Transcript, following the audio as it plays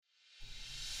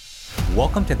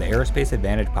Welcome to the Aerospace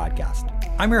Advantage podcast.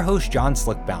 I'm your host, John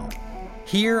Slickbound.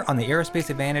 Here on the Aerospace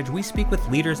Advantage, we speak with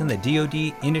leaders in the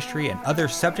DoD, industry, and other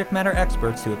subject matter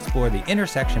experts to explore the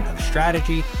intersection of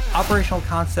strategy, operational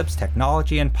concepts,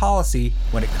 technology, and policy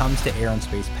when it comes to air and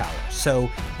space power. So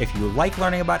if you like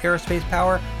learning about aerospace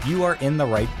power, you are in the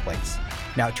right place.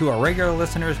 Now, to our regular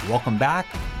listeners, welcome back.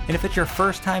 And if it's your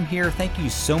first time here, thank you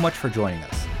so much for joining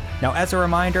us. Now, as a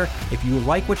reminder, if you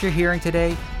like what you're hearing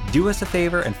today, do us a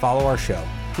favor and follow our show.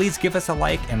 Please give us a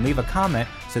like and leave a comment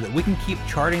so that we can keep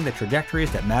charting the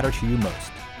trajectories that matter to you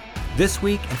most. This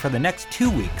week and for the next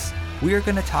 2 weeks, we are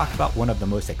going to talk about one of the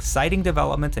most exciting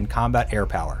developments in combat air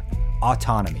power,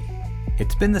 autonomy.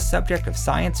 It's been the subject of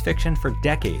science fiction for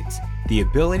decades, the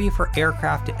ability for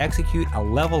aircraft to execute a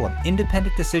level of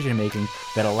independent decision-making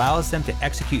that allows them to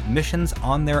execute missions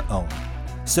on their own.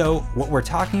 So what we're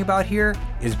talking about here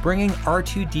is bringing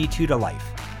R2-D2 to life.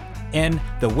 And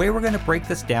the way we're going to break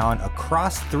this down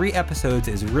across 3 episodes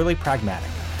is really pragmatic.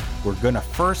 We're going to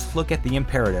first look at the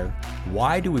imperative.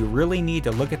 Why do we really need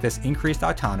to look at this increased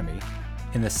autonomy?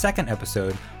 In the second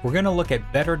episode, we're going to look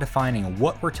at better defining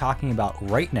what we're talking about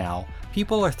right now.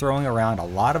 People are throwing around a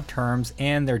lot of terms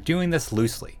and they're doing this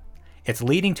loosely. It's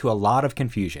leading to a lot of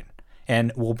confusion.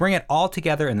 And we'll bring it all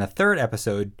together in the third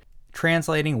episode,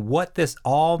 translating what this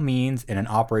all means in an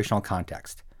operational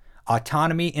context.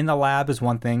 Autonomy in the lab is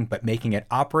one thing, but making it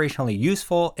operationally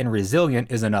useful and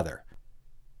resilient is another.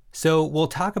 So we'll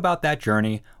talk about that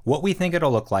journey, what we think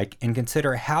it'll look like, and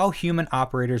consider how human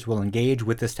operators will engage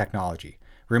with this technology.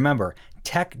 Remember,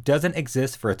 tech doesn't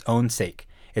exist for its own sake.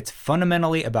 It's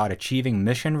fundamentally about achieving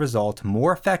mission results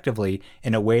more effectively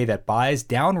in a way that buys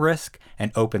down risk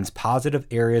and opens positive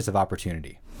areas of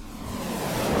opportunity.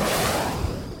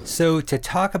 So to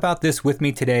talk about this with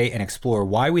me today and explore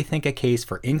why we think a case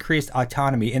for increased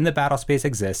autonomy in the battle space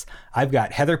exists, I've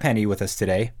got Heather Penny with us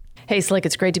today. Hey, Slick,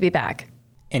 it's great to be back.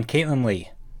 And Caitlin Lee.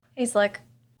 Hey, Slick.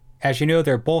 As you know,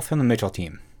 they're both from the Mitchell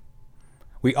team.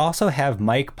 We also have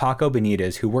Mike Paco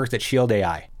Benitez, who works at Shield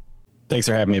AI. Thanks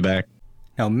for having me back.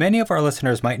 Now, many of our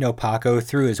listeners might know Paco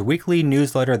through his weekly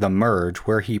newsletter, The Merge,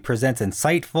 where he presents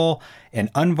insightful and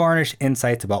unvarnished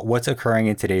insights about what's occurring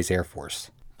in today's Air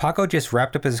Force. Paco just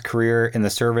wrapped up his career in the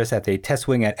service at the test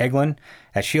wing at Eglin.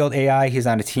 At Shield AI, he's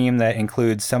on a team that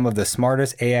includes some of the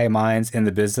smartest AI minds in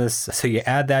the business. So you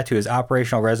add that to his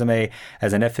operational resume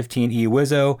as an F-15E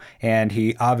Wizzo, and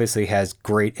he obviously has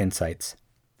great insights.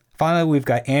 Finally, we've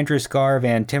got Andrew Scar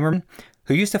Van Timmerman,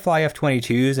 who used to fly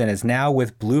F-22s and is now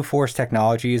with Blue Force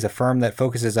Technologies, a firm that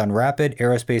focuses on rapid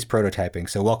aerospace prototyping.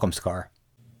 So welcome, Scar.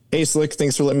 Hey, Slick.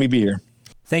 Thanks for letting me be here.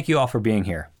 Thank you all for being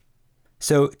here.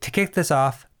 So to kick this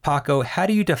off, Paco, how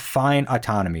do you define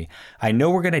autonomy? I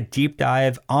know we're going to deep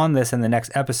dive on this in the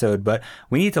next episode, but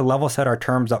we need to level set our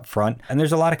terms up front. And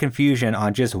there's a lot of confusion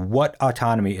on just what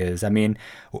autonomy is. I mean,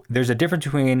 there's a difference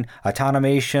between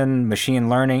automation, machine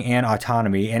learning, and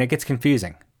autonomy, and it gets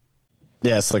confusing.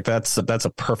 Yes, like that's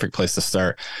a perfect place to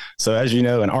start. So as you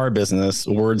know, in our business,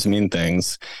 words mean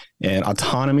things, and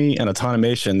autonomy and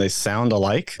automation, they sound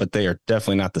alike, but they are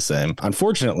definitely not the same.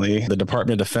 Unfortunately, the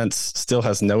Department of Defense still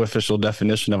has no official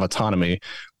definition of autonomy,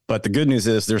 but the good news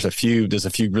is there's a few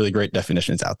really great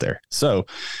definitions out there. So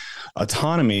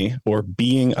autonomy, or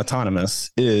being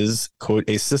autonomous, is, quote,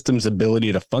 a system's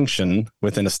ability to function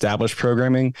within established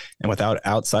programming and without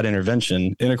outside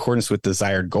intervention in accordance with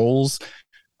desired goals,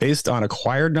 based on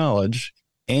acquired knowledge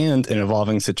and an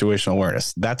evolving situational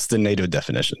awareness. That's the NATO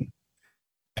definition.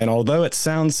 And although it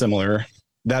sounds similar,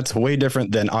 that's way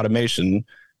different than automation,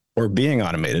 or being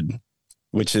automated,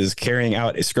 which is carrying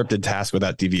out a scripted task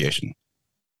without deviation.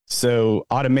 So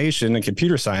automation in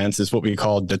computer science is what we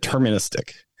call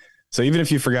deterministic. So even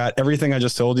if you forgot everything I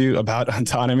just told you about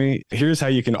autonomy, here's how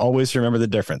you can always remember the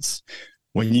difference.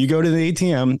 When you go to the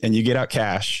ATM and you get out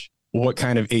cash, what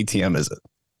kind of ATM is it?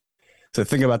 So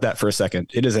think about that for a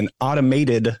second. It is an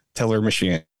automated teller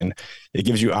machine. It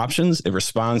gives you options. It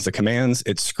responds to commands.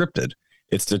 It's scripted.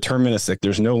 It's deterministic.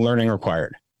 There's no learning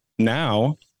required.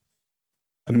 Now,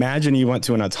 imagine you went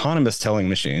to an autonomous telling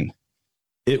machine.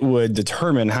 It would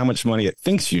determine how much money it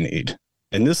thinks you need.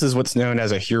 And this is what's known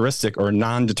as a heuristic or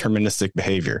non-deterministic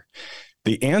behavior.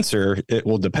 The answer, it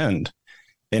will depend.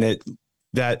 And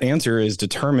that answer is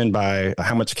determined by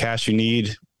how much cash you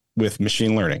need with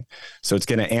machine learning. So it's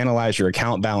going to analyze your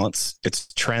account balance,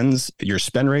 its trends, your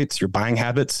spend rates, your buying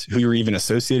habits, who you're even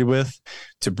associated with,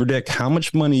 to predict how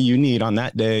much money you need on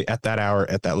that day, at that hour,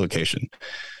 at that location.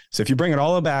 So if you bring it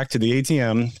all back to the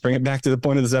ATM, bring it back to the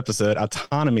point of this episode,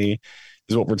 autonomy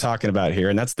is what we're talking about here.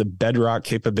 And that's the bedrock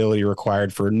capability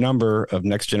required for a number of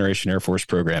next generation Air Force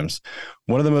programs.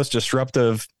 One of the most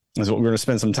disruptive is what we're going to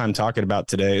spend some time talking about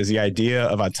today, is the idea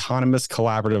of autonomous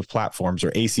collaborative platforms,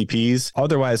 or ACPs,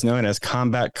 otherwise known as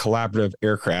combat collaborative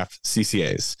aircraft,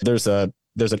 CCAs.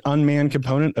 There's an unmanned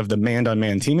component of the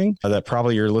manned-unmanned teaming that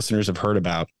probably your listeners have heard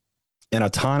about. And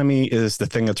autonomy is the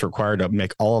thing that's required to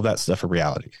make all of that stuff a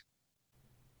reality.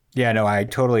 Yeah, no, I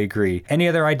totally agree. Any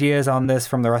other ideas on this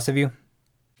from the rest of you?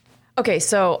 Okay,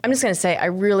 so I'm just going to say I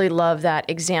really love that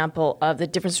example of the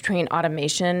difference between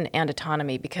automation and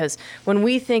autonomy, because when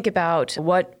we think about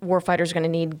what warfighters are going to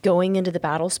need going into the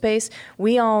battle space,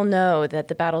 we all know that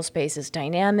the battle space is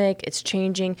dynamic, it's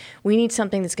changing. We need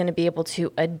something that's going to be able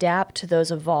to adapt to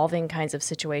those evolving kinds of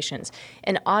situations.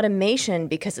 And automation,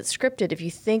 because it's scripted, if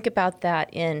you think about that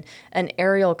in an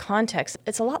aerial context,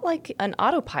 it's a lot like an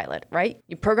autopilot, right?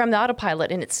 You program the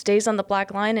autopilot and it stays on the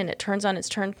black line and it turns on its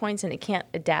turn points and it can't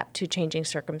adapt to changing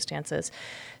circumstances.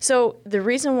 So the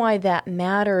reason why that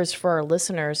matters for our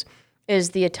listeners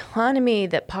is the autonomy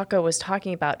that Paco was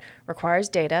talking about requires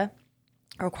data,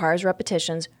 requires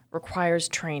repetitions, requires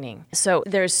training. So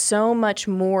there's so much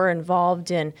more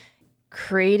involved in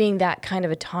creating that kind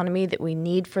of autonomy that we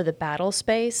need for the battle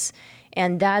space.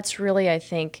 And that's really, I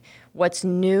think, what's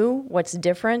new, what's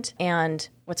different, and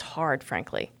what's hard,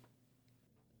 frankly.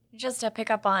 Just to pick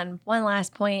up on one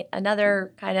last point,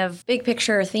 another kind of big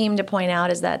picture theme to point out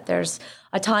is that there's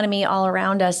autonomy all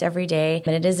around us every day.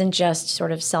 And it isn't just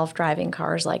sort of self-driving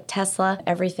cars like Tesla.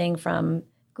 Everything from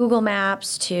Google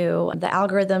Maps to the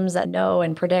algorithms that know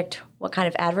and predict what kind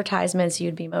of advertisements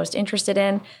you'd be most interested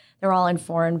in, they're all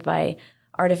informed by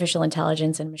artificial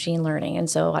intelligence and machine learning. And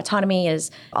so autonomy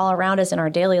is all around us in our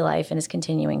daily life and is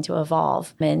continuing to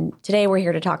evolve. And today we're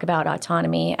here to talk about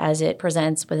autonomy as it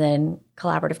presents within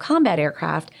collaborative combat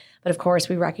aircraft. But of course,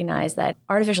 we recognize that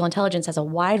artificial intelligence has a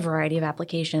wide variety of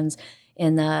applications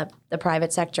in the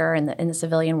private sector and in the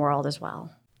civilian world as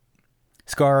well.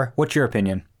 Scar, what's your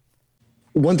opinion?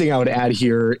 One thing I would add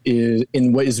here is,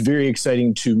 and what is very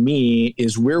exciting to me,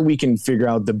 is where we can figure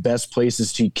out the best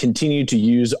places to continue to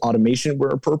use automation where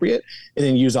appropriate, and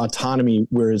then use autonomy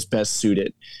where it's best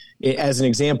suited. As an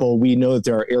example, we know that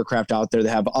there are aircraft out there that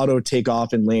have auto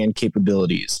takeoff and land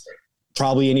capabilities.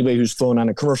 Probably anybody who's flown on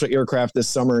a commercial aircraft this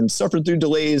summer and suffered through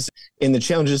delays and the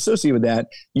challenges associated with that,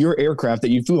 your aircraft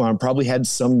that you flew on probably had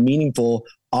some meaningful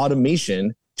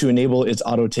automation to enable its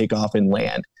auto takeoff and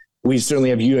land. We certainly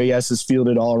have UASs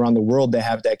fielded all around the world that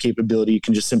have that capability. You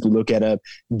can just simply look at a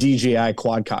DJI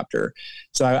quadcopter.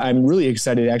 So I'm really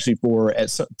excited actually for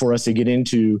us to get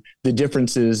into the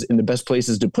differences in the best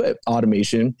places to put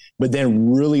automation, but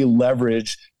then really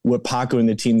leverage what Paco and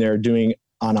the team there are doing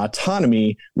on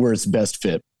autonomy where it's best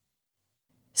fit.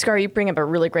 Scar, you bring up a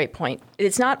really great point.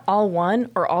 It's not all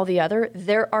one or all the other.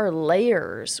 There are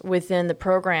layers within the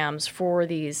programs for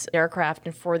these aircraft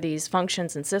and for these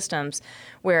functions and systems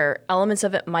where elements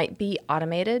of it might be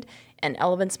automated and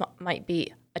elements might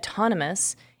be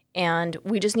autonomous. And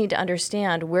we just need to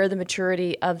understand where the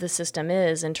maturity of the system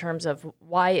is in terms of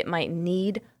why it might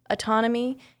need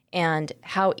autonomy and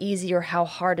how easy or how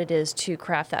hard it is to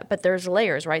craft that. But there's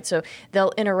layers, right? So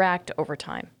they'll interact over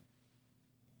time.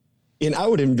 And I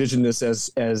would envision this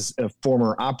as a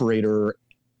former operator,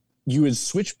 you would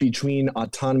switch between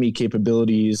autonomy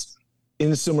capabilities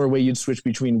in a similar way you'd switch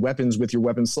between weapons with your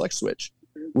weapon select switch,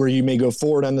 where you may go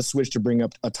forward on the switch to bring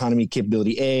up autonomy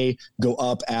capability A, go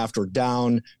up, aft, or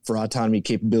down for autonomy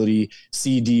capability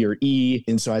C, D, or E.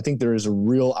 And so I think there is a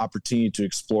real opportunity to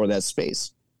explore that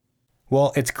space.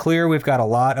 Well, it's clear we've got a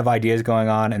lot of ideas going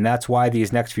on, and that's why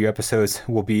these next few episodes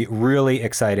will be really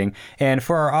exciting. And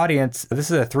for our audience,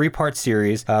 this is a 3-part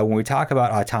series. When we talk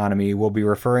about autonomy, we'll be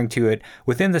referring to it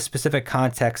within the specific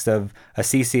context of a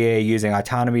CCA using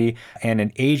autonomy and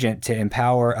an agent to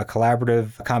empower a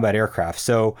collaborative combat aircraft.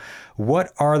 So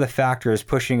what are the factors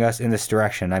pushing us in this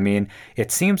direction? I mean,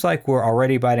 it seems like we're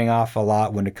already biting off a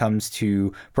lot when it comes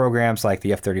to programs like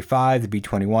the F-35, the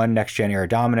B-21, Next Gen Air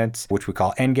Dominance, which we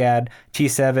call NGAD,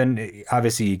 T-7.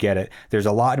 Obviously, you get it. There's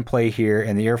a lot in play here,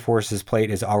 and the Air Force's plate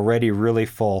is already really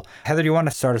full. Heather, do you want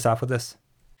to start us off with this?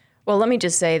 Well, let me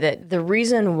just say that the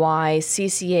reason why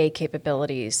CCA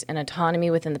capabilities and autonomy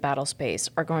within the battle space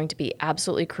are going to be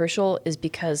absolutely crucial is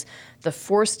because the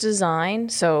force design,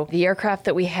 so the aircraft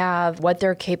that we have, what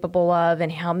they're capable of,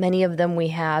 and how many of them we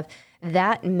have,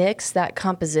 that mix, that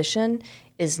composition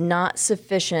is not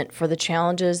sufficient for the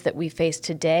challenges that we face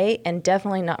today and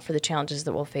definitely not for the challenges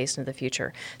that we'll face in the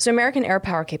future. So American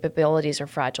Airpower capabilities are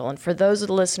fragile. And for those of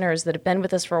the listeners that have been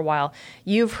with us for a while,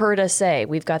 you've heard us say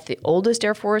we've got the oldest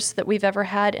Air Force that we've ever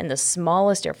had and the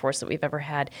smallest Air Force that we've ever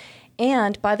had.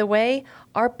 And by the way,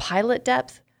 our pilot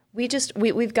depth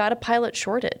we've got a pilot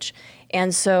shortage.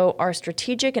 And so our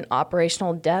strategic and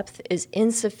operational depth is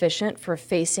insufficient for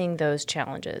facing those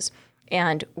challenges.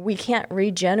 And we can't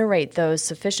regenerate those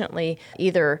sufficiently,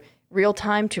 either real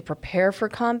time to prepare for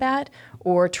combat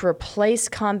or to replace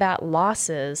combat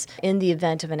losses in the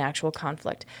event of an actual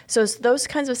conflict. So those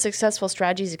kinds of successful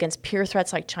strategies against peer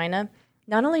threats like China,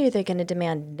 not only are they going to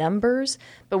demand numbers,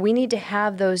 but we need to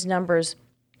have those numbers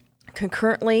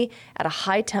concurrently at a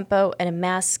high tempo and a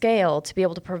mass scale to be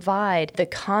able to provide the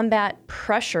combat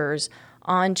pressures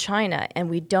on China,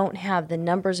 and we don't have the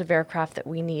numbers of aircraft that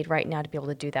we need right now to be able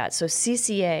to do that. So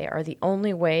CCA are the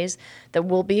only ways that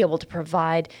we'll be able to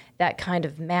provide that kind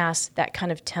of mass, that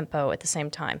kind of tempo at the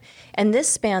same time. And this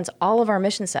spans all of our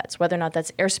mission sets, whether or not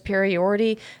that's air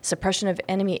superiority, suppression of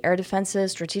enemy air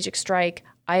defenses, strategic strike,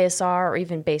 ISR, or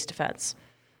even base defense.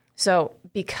 So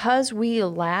because we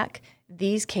lack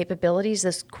these capabilities,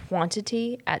 this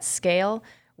quantity at scale,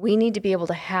 we need to be able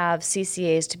to have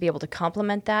CCAs to be able to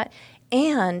complement that.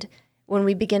 And when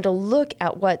we begin to look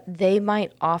at what they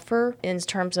might offer in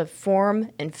terms of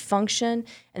form and function,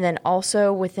 and then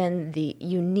also within the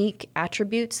unique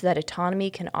attributes that autonomy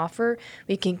can offer,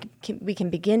 we can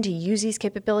begin to use these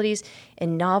capabilities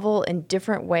in novel and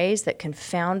different ways that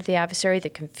confound the adversary,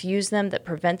 that confuse them, that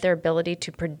prevent their ability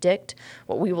to predict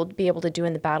what we will be able to do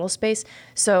in the battle space.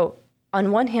 So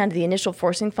on one hand, the initial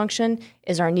forcing function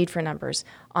is our need for numbers.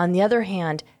 On the other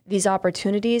hand, these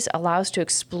opportunities allow us to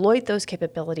exploit those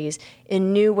capabilities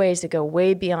in new ways that go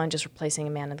way beyond just replacing a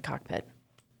man in the cockpit.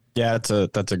 Yeah,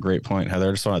 that's a great point, Heather.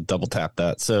 I just want to double tap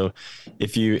that. So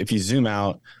if you zoom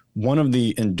out, one of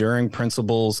the enduring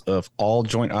principles of all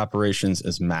joint operations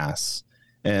is mass.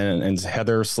 And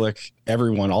Heather, Slick,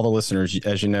 everyone, all the listeners,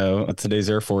 as you know, today's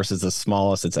Air Force is the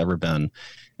smallest it's ever been.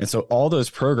 And so all those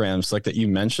programs like that you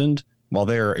mentioned, while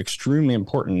they are extremely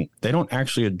important, they don't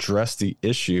actually address the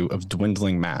issue of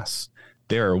dwindling mass.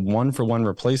 They are one-for-one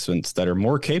replacements that are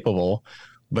more capable,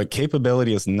 but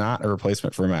capability is not a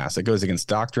replacement for mass. It goes against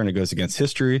doctrine. It goes against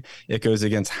history. It goes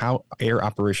against how air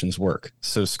operations work.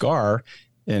 So SCAR,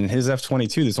 in his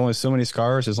F-22, there's only so many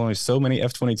SCARs. There's only so many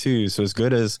F-22s. So as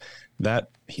good as that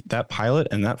pilot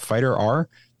and that fighter are,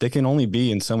 they can only be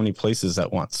in so many places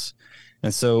at once.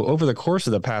 And so over the course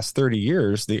of the past 30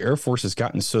 years, the Air Force has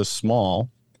gotten so small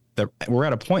that we're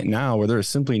at a point now where there is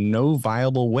simply no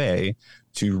viable way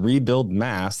to rebuild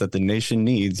mass that the nation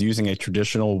needs using a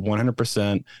traditional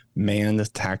 100%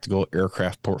 manned tactical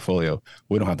aircraft portfolio.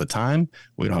 We don't have the time,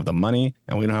 we don't have the money,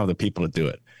 and we don't have the people to do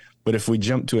it. But if we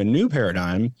jump to a new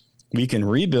paradigm, we can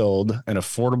rebuild an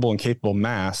affordable and capable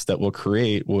mass that will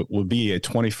create what will be a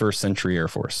 21st century Air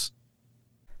Force.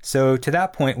 So to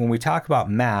that point, when we talk about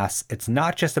mass, it's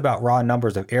not just about raw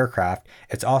numbers of aircraft,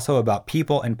 it's also about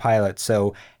people and pilots.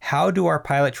 So how do our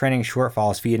pilot training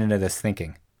shortfalls feed into this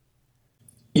thinking?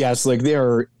 Yes, like they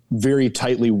are very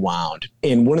tightly wound.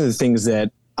 And one of the things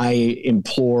that I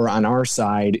implore on our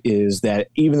side is that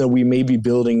even though we may be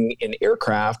building an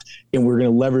aircraft and we're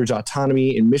going to leverage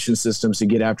autonomy and mission systems to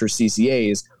get after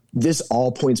CCAs, this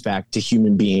all points back to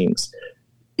human beings.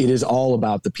 It is all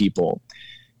about the people.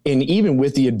 And even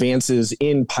with the advances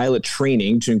in pilot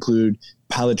training, to include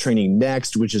Pilot Training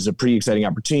Next, which is a pretty exciting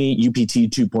opportunity,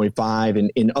 UPT 2.5,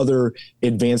 and other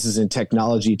advances in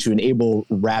technology to enable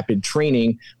rapid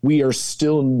training, we are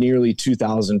still nearly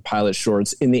 2,000 pilot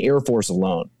shorts in the Air Force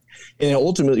alone. And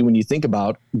ultimately, when you think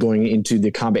about going into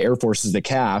the Combat Air Forces, the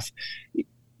CAF,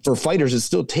 for fighters, it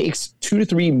still takes 2 to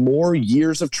 3 more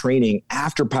years of training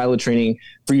after pilot training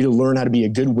for you to learn how to be a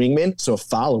good wingman, so a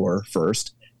follower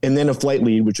first, and then a flight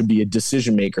lead, which would be a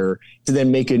decision maker, to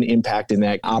then make an impact in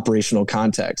that operational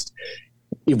context.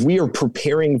 If we are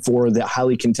preparing for the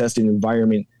highly contested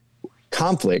environment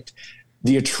conflict,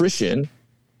 the attrition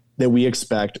that we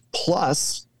expect,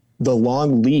 plus the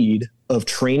long lead of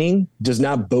training, does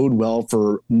not bode well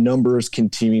for numbers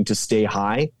continuing to stay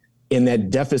high, and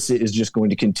that deficit is just going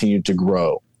to continue to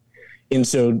grow. And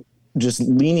so just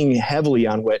leaning heavily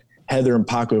on what Heather and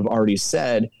Paco have already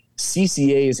said,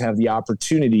 CCAs have the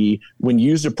opportunity, when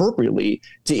used appropriately,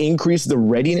 to increase the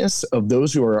readiness of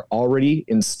those who are already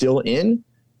and still in,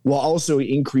 while also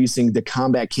increasing the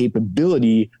combat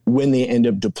capability when they end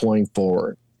up deploying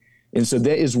forward. And so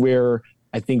that is where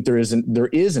I think there is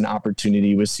an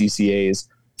opportunity with CCAs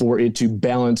for it to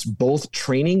balance both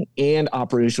training and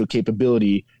operational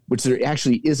capability, which there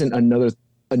actually isn't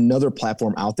another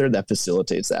platform out there that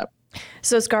facilitates that.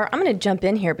 So, Scar, I'm going to jump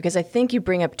in here because I think you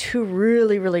bring up 2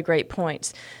 really, really great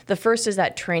points. The first is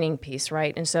that training piece,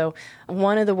 right? And so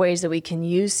one of the ways that we can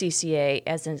use CCA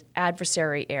as an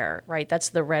adversary air, right? That's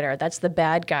the red air. That's the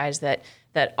bad guys that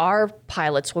our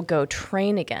pilots will go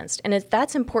train against. And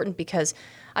that's important because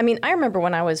I mean, I remember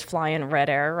when I was flying Red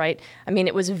Air, right? I mean,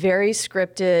 it was very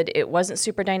scripted. It wasn't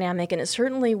super dynamic, and it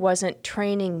certainly wasn't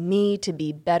training me to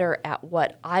be better at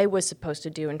what I was supposed to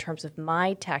do in terms of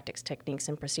my tactics, techniques,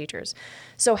 and procedures.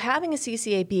 So having a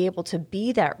CCA be able to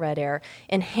be that Red Air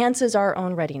enhances our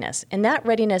own readiness. And that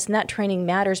readiness and that training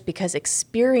matters because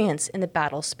experience in the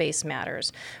battle space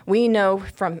matters. We know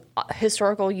from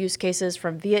historical use cases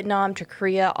from Vietnam to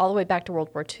Korea all the way back to World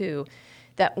War II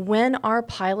that when our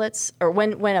pilots, or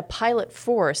when a pilot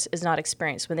force is not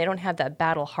experienced, when they don't have that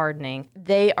battle hardening,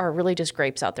 they are really just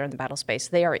grapes out there in the battle space.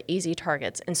 They are easy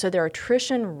targets. And so their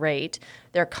attrition rate,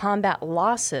 their combat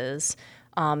losses,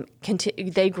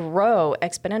 they grow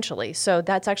exponentially. So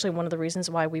that's actually one of the reasons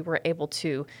why we were able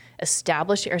to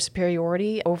establish air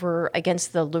superiority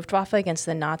against the Luftwaffe, against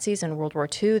the Nazis in World War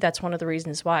II. That's one of the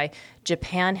reasons why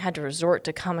Japan had to resort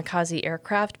to kamikaze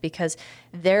aircraft, because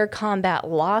their combat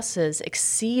losses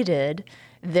exceeded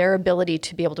their ability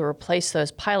to be able to replace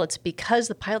those pilots, because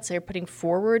the pilots they were putting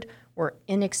forward were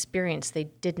inexperienced. They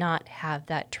did not have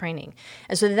that training.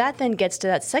 And so that then gets to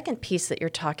that second piece that you're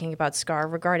talking about, Scar,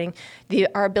 regarding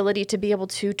our ability to be able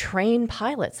to train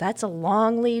pilots. That's a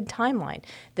long lead timeline,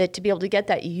 that to be able to get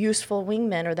that useful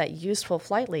wingman or that useful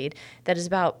flight lead, that is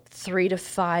about 3 to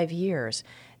 5 years.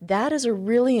 That is a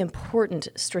really important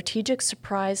strategic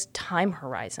surprise time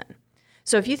horizon.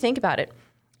 So if you think about it,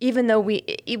 even though we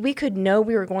could know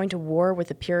we were going to war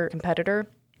with a peer competitor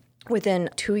within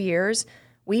 2 years,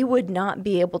 we would not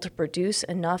be able to produce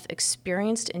enough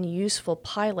experienced and useful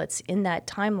pilots in that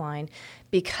timeline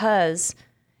because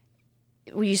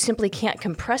we simply can't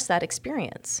compress that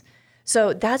experience.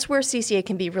 So that's where CCA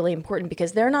can be really important,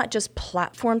 because they're not just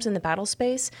platforms in the battle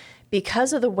space.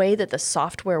 Because of the way that the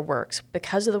software works,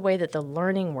 because of the way that the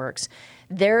learning works,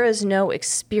 there is no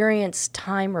experience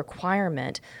time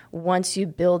requirement once you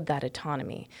build that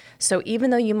autonomy. So even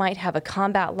though you might have a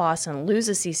combat loss and lose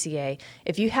a CCA,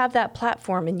 if you have that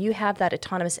platform and you have that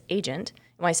autonomous agent,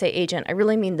 when I say agent, I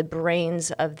really mean the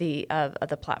brains of the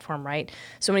platform, right?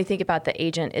 So when you think about the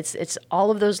agent, it's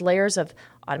all of those layers of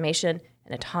automation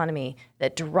and autonomy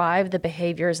that drive the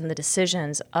behaviors and the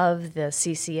decisions of the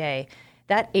CCA.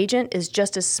 That agent is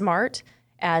just as smart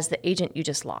as the agent you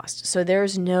just lost. So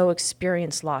there's no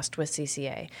experience lost with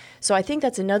CCA. So I think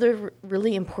that's another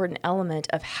really important element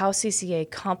of how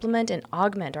CCA complement and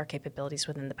augment our capabilities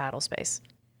within the battle space.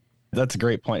 That's a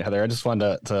great point, Heather. I just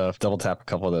wanted to double tap a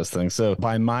couple of those things. So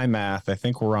by my math, I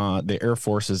think the Air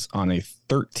Force is on a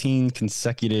 13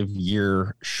 consecutive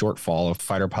year shortfall of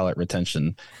fighter pilot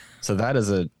retention. So that is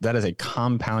a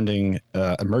compounding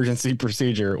emergency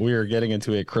procedure. We are getting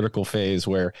into a critical phase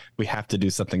where we have to do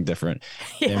something different.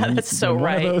 Yeah, that's so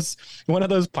right. One of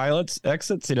those pilots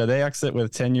exits, they exit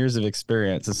with 10 years of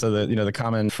experience. And so the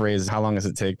common phrase, how long does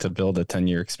it take to build a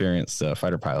 10-year experienced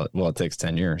fighter pilot? Well, it takes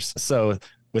 10 years. So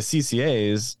with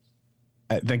CCAs,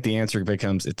 I think the answer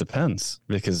becomes it depends,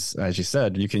 because as you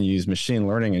said, you can use machine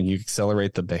learning and you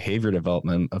accelerate the behavior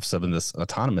development of some of this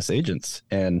autonomous agents.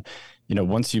 And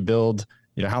once you build,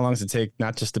 how long does it take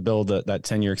not just to build that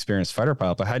 10-year experienced fighter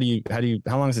pilot, but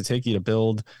how long does it take you to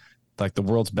build like the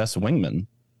world's best wingman,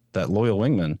 that loyal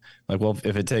wingman? Like, well,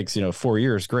 if it takes, 4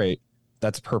 years, great.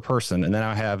 That's per person. And then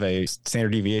I have a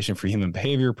standard deviation for human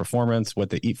behavior, performance, what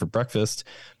they eat for breakfast.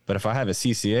 But if I have a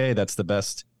CCA, that's the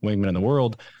best wingman in the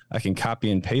world, I can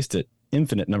copy and paste it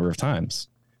infinite number of times.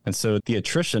 And so the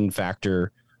attrition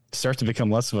factor starts to become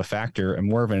less of a factor and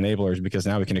more of an enabler, because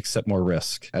now we can accept more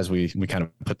risk as we kind of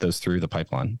put those through the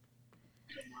pipeline.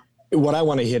 What I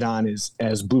want to hit on is,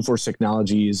 as Blue Force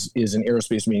Technologies is an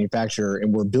aerospace manufacturer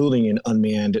and we're building an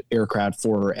unmanned aircraft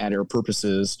for at-air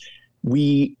purposes,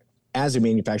 we, as a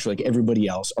manufacturer, like everybody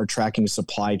else, are tracking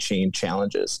supply chain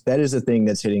challenges. That is a thing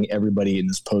that's hitting everybody in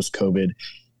this post-COVID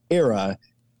era.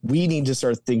 We need to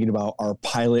start thinking about our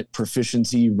pilot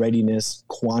proficiency, readiness,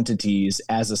 quantities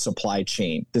as a supply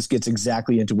chain. This gets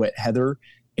exactly into what Heather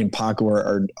and Paco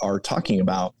are talking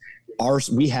about.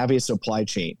 We have a supply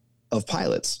chain of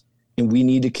pilots, and we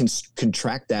need to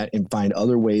contract that and find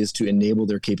other ways to enable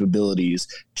their capabilities.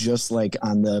 Just like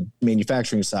on the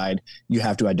manufacturing side, you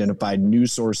have to identify new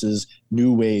sources,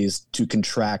 new ways to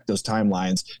contract those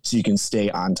timelines so you can stay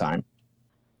on time.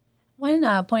 One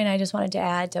point I just wanted to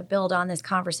add to build on this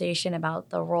conversation about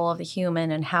the role of the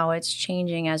human and how it's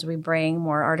changing as we bring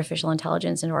more artificial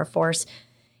intelligence into our force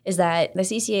is that the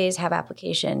CCAs have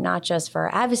application not just for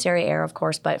adversary air, of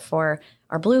course, but for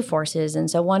our blue forces. And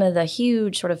so one of the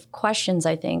huge sort of questions,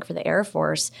 I think, for the Air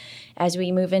Force as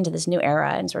we move into this new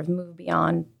era and sort of move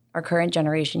beyond our current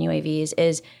generation UAVs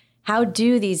is, how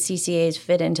do these CCAs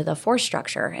fit into the force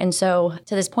structure? And so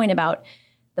to this point about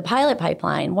the pilot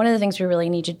pipeline, one of the things we really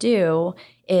need to do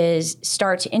is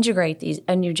start to integrate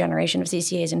a new generation of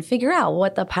CCAs and figure out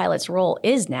what the pilot's role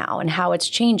is now and how it's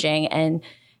changing, and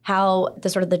how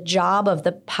the job of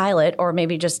the pilot, or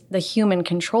maybe just the human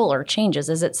controller, changes.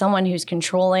 Is it someone who's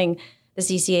controlling the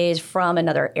CCAs from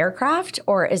another aircraft,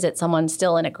 or is it someone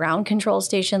still in a ground control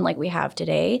station like we have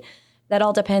today? That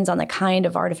all depends on the kind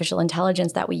of artificial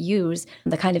intelligence that we use,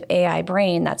 the kind of AI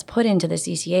brain that's put into the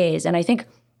CCAs. And I think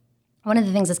one of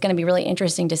the things that's going to be really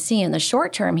interesting to see in the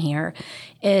short term here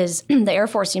is the Air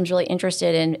Force seems really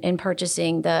interested in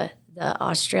purchasing the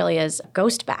Australia's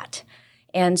Ghost Bat.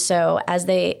 And so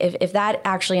if that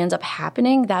actually ends up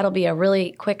happening, that'll be a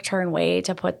really quick turn way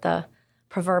to put the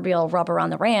proverbial rubber on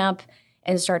the ramp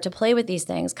and start to play with these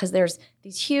things, because there's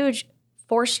these huge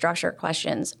force structure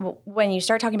questions. When you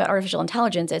start talking about artificial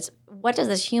intelligence, it's what does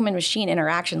this human-machine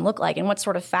interaction look like, and what's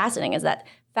sort of fascinating is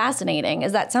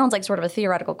that sounds like sort of a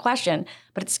theoretical question,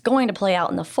 but it's going to play out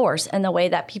in the force and the way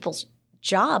that people's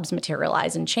jobs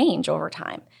materialize and change over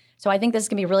time. So I think this is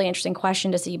going to be a really interesting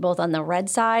question to see both on the red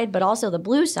side, but also the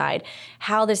blue side,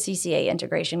 how the CCA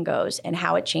integration goes and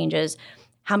how it changes,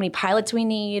 how many pilots we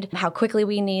need, how quickly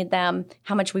we need them,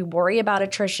 how much we worry about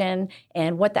attrition,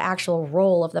 and what the actual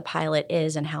role of the pilot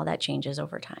is and how that changes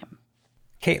over time.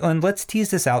 Caitlin, let's tease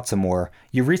this out some more.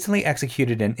 You recently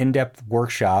executed an in-depth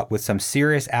workshop with some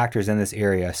serious actors in this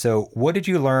area. So what did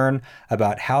you learn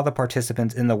about how the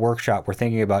participants in the workshop were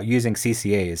thinking about using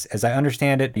CCAs? As I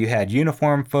understand it, you had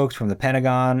uniformed folks from the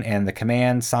Pentagon and the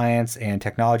command, science, and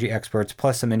technology experts,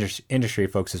 plus some industry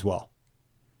folks as well.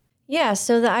 Yeah,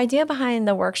 so the idea behind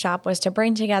the workshop was to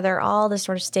bring together all the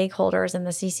sort of stakeholders in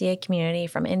the CCA community,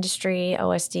 from industry,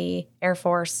 OSD, Air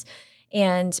Force,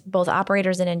 and both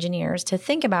operators and engineers, to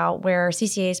think about where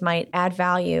CCAs might add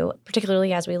value,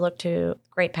 particularly as we look to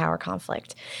great power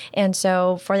conflict. And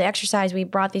so for the exercise, we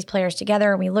brought these players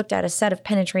together and we looked at a set of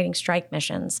penetrating strike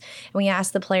missions. And we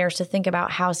asked the players to think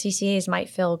about how CCAs might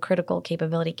fill critical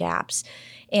capability gaps.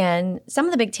 And some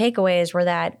of the big takeaways were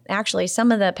that actually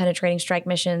some of the penetrating strike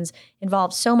missions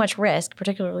involved so much risk,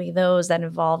 particularly those that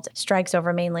involved strikes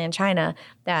over mainland China,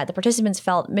 that the participants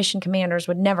felt mission commanders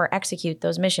would never execute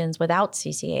those missions without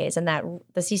CCAs, and that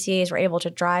the CCAs were able to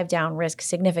drive down risk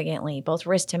significantly, both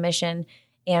risk to mission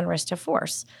and risk to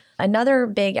force. Another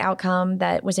big outcome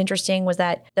that was interesting was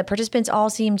that the participants all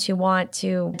seemed to want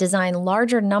to design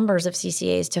larger numbers of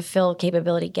CCAs to fill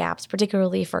capability gaps,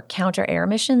 particularly for counter-air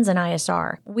missions and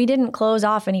ISR. We didn't close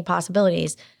off any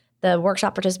possibilities. The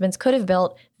workshop participants could have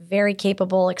built very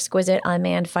capable, exquisite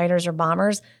unmanned fighters or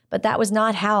bombers, but that was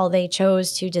not how they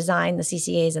chose to design the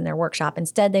CCAs in their workshop.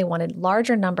 Instead, they wanted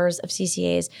larger numbers of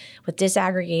CCAs with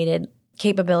disaggregated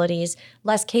capabilities,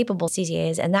 less capable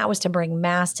CCAs, and that was to bring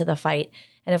mass to the fight.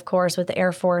 And of course, with the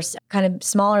Air Force kind of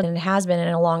smaller than it has been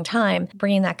in a long time,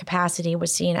 bringing that capacity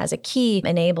was seen as a key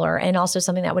enabler, and also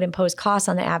something that would impose costs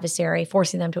on the adversary,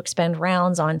 forcing them to expend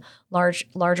rounds on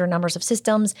larger numbers of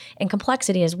systems, and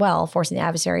complexity as well, forcing the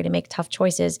adversary to make tough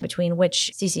choices between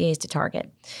which CCAs to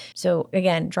target. So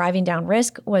again, driving down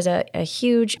risk was a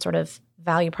huge sort of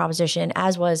value proposition,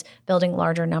 as was building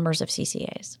larger numbers of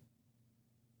CCAs.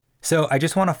 So I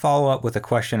just want to follow up with a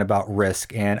question about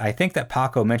risk. And I think that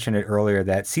Paco mentioned it earlier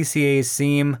that CCAs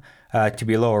seem to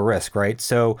be lower risk, right?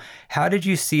 So how did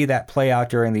you see that play out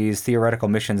during these theoretical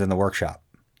missions in the workshop?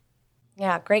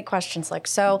 Yeah, great question, Slick.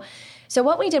 So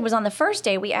what we did was, on the first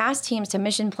day, we asked teams to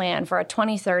mission plan for a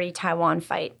 2030 Taiwan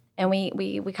fight. And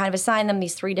we kind of assigned them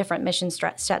these 3 different mission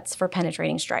sets for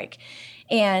penetrating strike.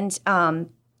 And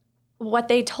what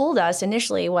they told us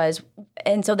initially was,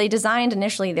 and so they designed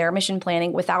initially their mission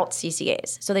planning without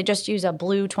CCAs. So they just used a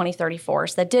blue 2030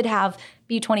 force that did have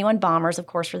B-21 bombers, of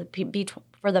course, for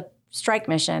the strike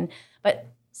mission, but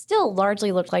still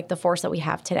largely looked like the force that we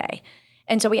have today.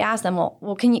 And so we asked them,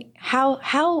 well, can you, how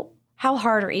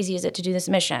hard or easy is it to do this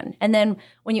mission? And then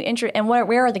when you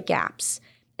where are the gaps?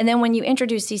 And then when you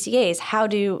introduce CCAs,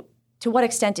 to what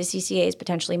extent do CCAs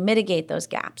potentially mitigate those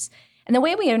gaps? And the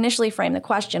way we initially framed the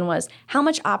question was, how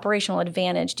much operational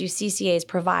advantage do CCAs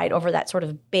provide over that sort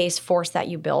of base force that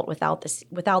you built without the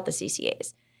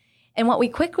CCAs? And what we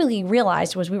quickly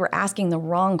realized was we were asking the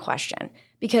wrong question,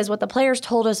 because what the players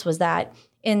told us was that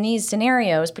in these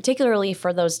scenarios, particularly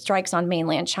for those strikes on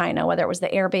mainland China, whether it was the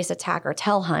airbase attack or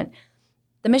tail hunt,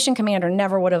 the mission commander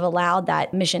never would have allowed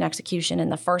that mission execution in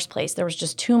the first place. There was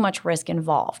just too much risk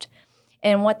involved.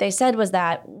 And what they said was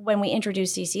that when we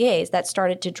introduced CCAs, that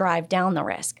started to drive down the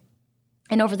risk.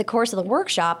 And over the course of the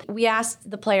workshop, we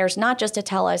asked the players not just to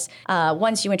tell us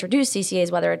once you introduce CCAs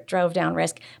whether it drove down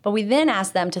risk, but we then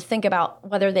asked them to think about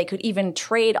whether they could even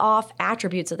trade off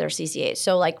attributes of their CCAs.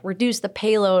 So like reduce the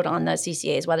payload on the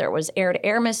CCAs, whether it was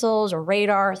air-to-air missiles or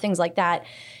radar, things like that,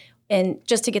 and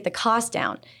just to get the cost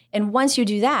down. And once you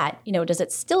do that, does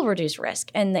it still reduce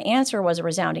risk? And the answer was a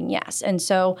resounding yes. And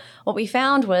so what we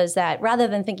found was that rather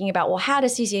than thinking about, well, how do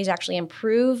CCAs actually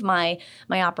improve my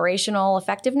operational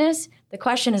effectiveness? The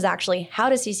question is actually, how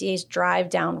do CCAs drive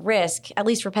down risk, at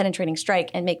least for penetrating strike,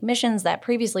 and make missions that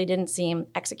previously didn't seem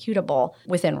executable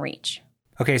within reach?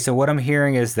 Okay, so what I'm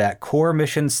hearing is that core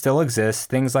missions still exist,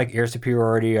 things like air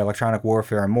superiority, electronic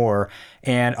warfare, and more,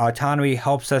 and autonomy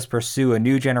helps us pursue a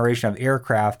new generation of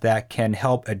aircraft that can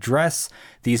help address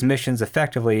these missions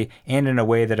effectively and in a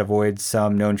way that avoids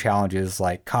some known challenges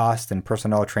like cost and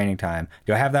personnel training time.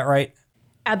 Do I have that right?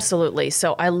 Absolutely.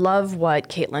 So I love what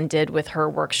Caitlin did with her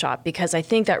workshop, because I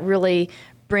think that really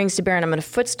brings to bear, and I'm going to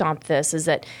foot stomp this, is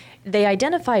that they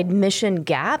identified mission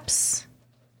gaps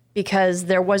because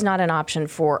there was not an option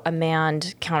for a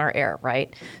manned counter-air,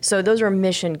 right? So those are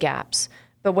mission gaps.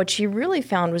 But what she really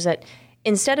found was that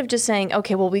instead of just saying,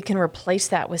 okay, well, we can replace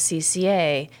that with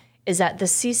CCA, is that the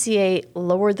CCA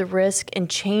lowered the risk and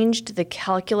changed the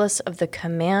calculus of the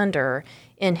commander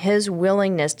in his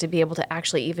willingness to be able to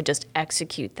actually even just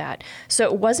execute that. So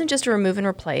it wasn't just a remove and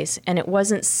replace, and it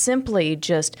wasn't simply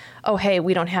just, oh, hey,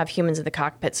 we don't have humans in the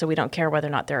cockpit, so we don't care whether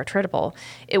or not they're attritable.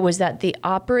 It was that the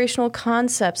operational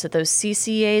concepts that those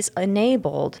CCAs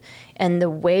enabled and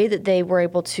the way that they were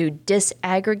able to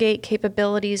disaggregate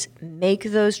capabilities, make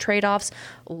those trade-offs,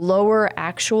 lower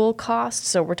actual costs,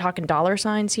 so we're talking dollar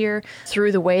signs here,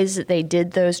 through the ways that they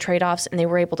did those trade-offs, and they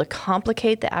were able to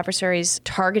complicate the adversary's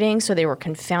targeting, so they were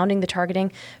confounding the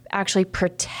targeting, actually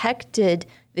protected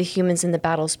the humans in the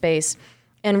battle space,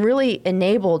 and really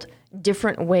enabled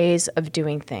different ways of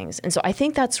doing things. And so I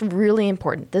think that's really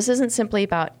important. This isn't simply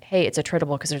about, hey, it's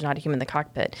attritable because there's not a human in the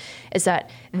cockpit. It's that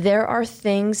there are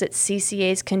things that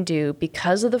CCAs can do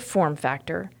because of the form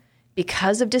factor,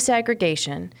 because of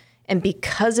disaggregation, and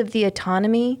because of the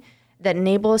autonomy that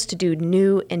enable us to do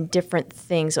new and different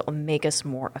things that will make us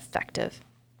more effective.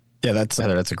 Yeah, that's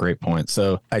a great point.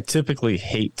 So I typically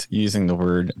hate using the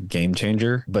word game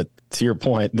changer, but to your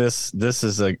point, this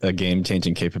is a game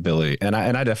changing capability. And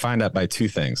I define that by two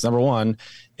things. Number one,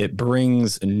 it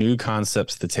brings new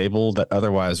concepts to the table that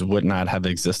otherwise would not have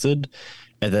existed.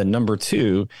 And then number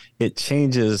two, it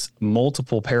changes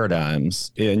multiple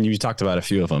paradigms. And you talked about a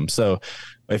few of them. So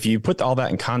if you put all that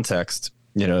in context,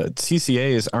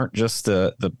 CCAs aren't just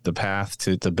the path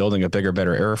to building a bigger,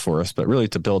 better Air Force, but really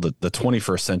to build the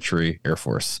 21st century Air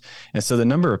Force. And so the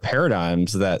number of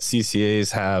paradigms that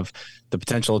CCAs have the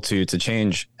potential to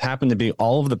change happen to be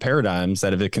all of the paradigms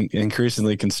that have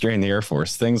increasingly constrained the Air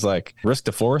Force. Things like risk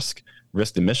to force,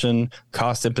 risk to mission,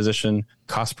 cost imposition,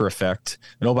 cost per effect.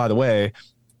 And oh, by the way,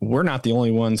 we're not the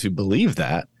only ones who believe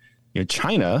that.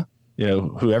 China,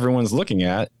 who everyone's looking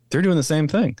at, they're doing the same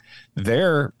thing.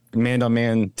 Their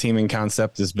man-on-man teaming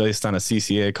concept is based on a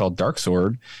CCA called Dark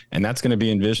Sword, and that's going to be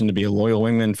envisioned to be a loyal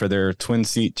wingman for their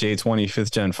twin-seat J-20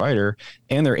 5th-gen fighter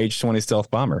and their H-20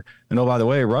 stealth bomber. And oh, by the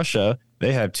way, Russia,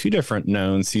 they have two different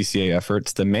known CCA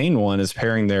efforts. The main one is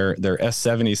pairing their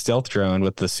S-70 stealth drone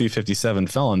with the Su-57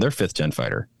 Felon, their 5th-gen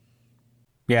fighter.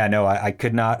 Yeah, no, I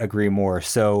could not agree more.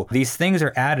 So these things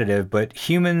are additive, but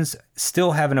humans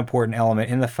still have an important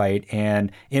element in the fight and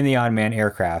in the unmanned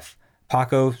aircraft.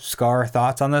 Paco, Scar,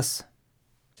 thoughts on this?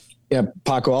 Yeah,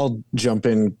 Paco, I'll jump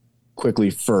in quickly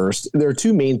first. There are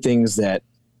two main things that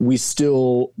we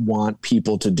still want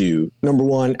people to do. Number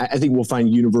one, I think we'll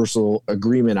find universal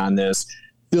agreement on this.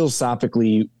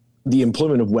 Philosophically, the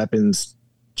employment of weapons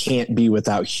can't be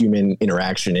without human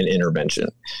interaction and intervention.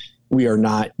 We are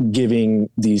not giving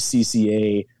the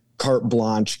CCA carte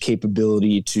blanche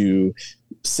capability to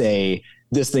say,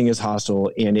 this thing is hostile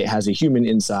and it has a human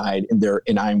inside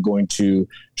and I'm going to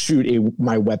shoot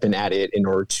my weapon at it in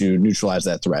order to neutralize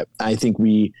that threat. I think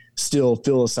we still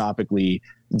philosophically,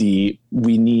 we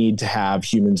need to have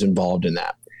humans involved in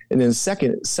that. And then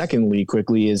secondly,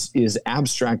 quickly is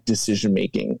abstract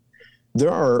decision-making.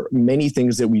 There are many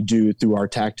things that we do through our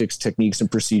tactics, techniques, and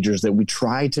procedures that we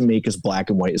try to make as black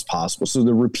and white as possible. So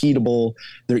they're repeatable,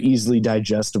 they're easily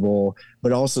digestible,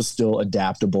 but also still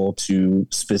adaptable to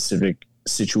specific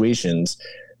situations.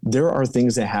 There are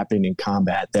things that happen in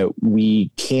combat that we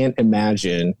can't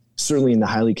imagine, certainly in the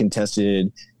highly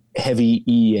contested, heavy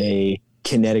EA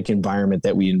kinetic environment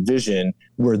that we envision,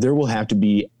 where there will have to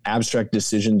be abstract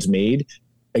decisions made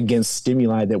against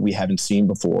stimuli that we haven't seen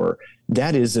before.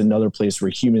 that is another place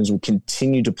where humans will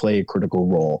continue to play a critical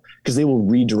role because they will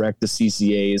redirect the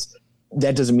CCAs.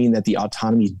 That doesn't mean that the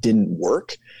autonomy didn't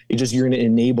work. It's just you're going to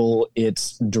enable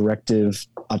its directive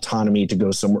autonomy to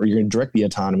go somewhere. You're going to direct the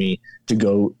autonomy to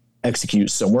go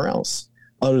execute somewhere else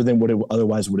other than what it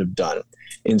otherwise would have done.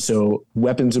 And so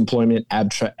weapons employment,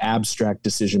 abstract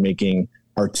decision-making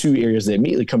are two areas that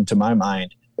immediately come to my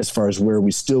mind as far as where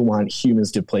we still want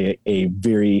humans to play a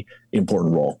very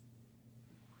important role.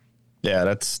 Yeah,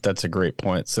 that's a great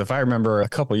point. So if I remember a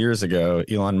couple years ago,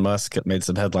 Elon Musk made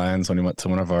some headlines when he went to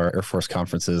one of our Air Force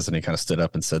conferences, and he kind of stood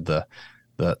up and said the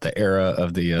era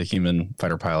of the human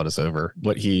fighter pilot is over.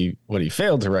 What he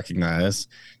failed to recognize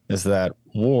is that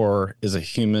war is a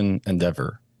human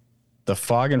endeavor. The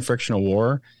fog and friction of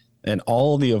war and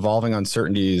all the evolving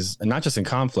uncertainties, and not just in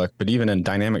conflict, but even in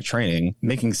dynamic training,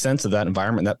 making sense of that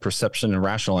environment, that perception and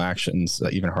rational actions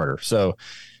even harder. So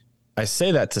I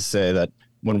say that to say that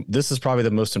when this is probably the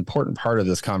most important part of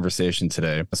this conversation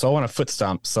today. So I want to foot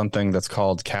stomp something that's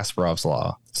called Kasparov's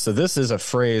Law. So this is a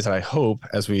phrase that I hope,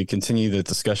 as we continue the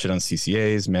discussion on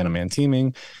CCAs, man-to-man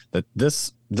teaming, that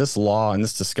this law and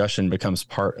this discussion becomes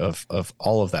part of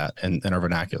all of that in our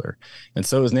vernacular. And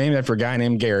so it was named after a guy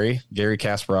named Gary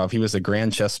Kasparov. He was a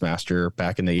grand chess master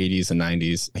back in the 80s and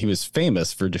 90s. He was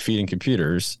famous for defeating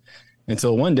computers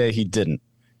until one day he didn't.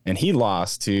 And he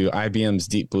lost to IBM's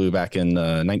Deep Blue back in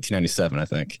 1997, I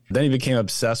think. Then he became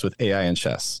obsessed with AI and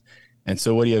chess. And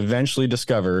so what he eventually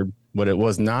discovered, what it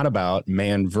was not about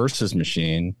man versus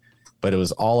machine, but it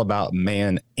was all about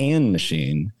man and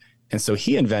machine. And so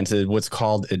he invented what's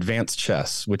called advanced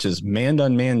chess, which is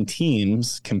man-on-man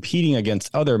teams competing against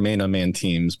other man-on-man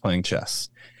teams playing chess.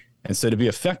 And so to be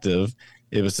effective,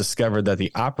 it was discovered that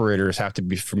the operators have to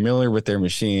be familiar with their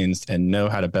machines and know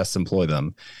how to best employ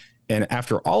them. And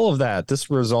after all of that, this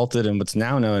resulted in what's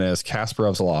now known as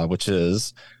Kasparov's Law, which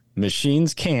is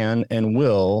machines can and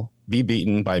will be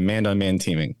beaten by man-on-man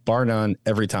teaming, bar none,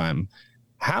 every time.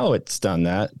 How it's done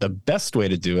that, the best way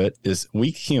to do it is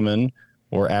weak human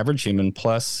or average human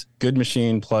plus good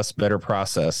machine plus better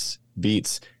process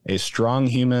beats a strong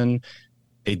human,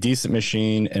 a decent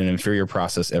machine, and an inferior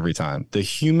process every time. The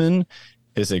human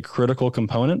is a critical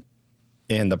component,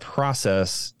 and the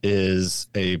process is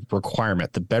a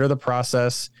requirement. The better the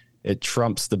process, it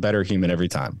trumps the better human every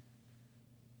time.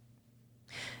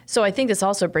 So I think this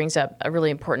also brings up a really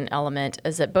important element,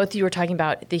 is that both of you were talking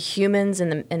about the humans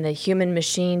and the human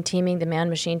machine teaming, the man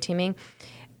machine teaming.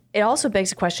 It also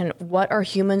begs the question, what are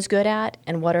humans good at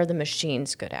and what are the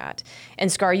machines good at? And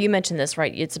Scar, you mentioned this,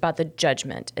 right? It's about the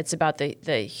judgment. It's about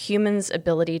the human's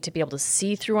ability to be able to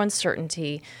see through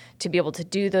uncertainty, to be able to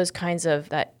do those kinds of,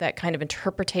 that kind of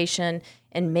interpretation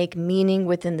and make meaning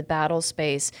within the battle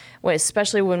space,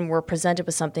 especially when we're presented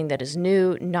with something that is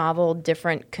new, novel,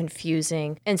 different,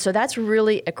 confusing. And so that's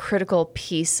really a critical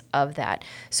piece of that.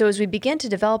 So as we begin to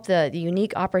develop the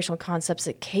unique operational concepts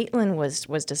that Caitlin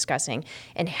was discussing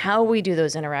and how we do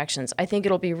those interactions, I think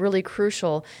it'll be really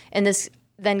crucial. And this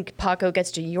then, Paco,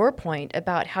 gets to your point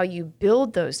about how you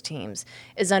build those teams,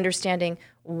 is understanding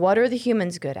what are the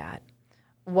humans good at?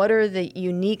 What are the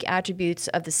unique attributes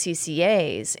of the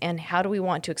CCAs, and how do we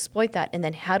want to exploit that? And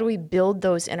then how do we build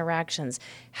those interactions?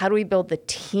 How do we build the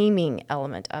teaming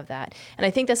element of that? And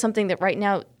I think that's something that right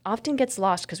now often gets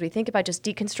lost because we think about just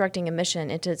deconstructing a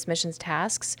mission into its mission's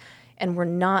tasks, and we're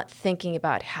not thinking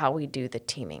about how we do the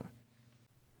teaming.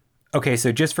 Okay,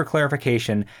 so just for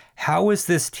clarification, how is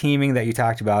this teaming that you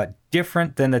talked about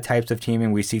different than the types of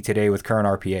teaming we see today with current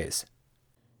RPAs?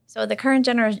 So the current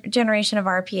generation of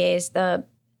RPAs, the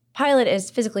pilot is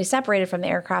physically separated from the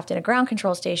aircraft in a ground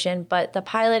control station, but the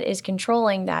pilot is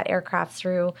controlling that aircraft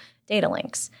through data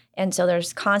links. And so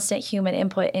there's constant human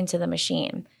input into the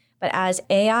machine. But as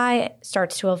AI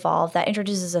starts to evolve, that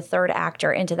introduces a third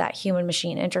actor into that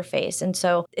human-machine interface. And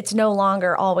so it's no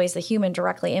longer always the human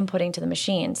directly inputting to the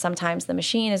machine. Sometimes the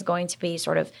machine is going to be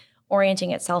sort of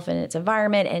orienting itself in its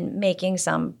environment and making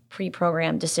some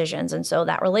pre-programmed decisions. And so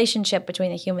that relationship between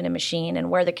the human and machine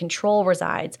and where the control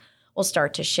resides will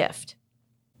start to shift.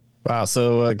 Wow.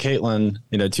 So Caitlin,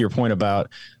 to your point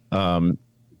about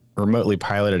remotely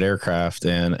piloted aircraft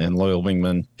and loyal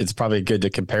wingman, it's probably good to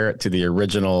compare it to the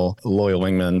original loyal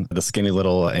wingman, the skinny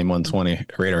little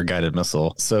AIM-120 radar guided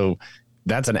missile. So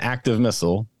that's an active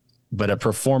missile, but it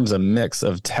performs a mix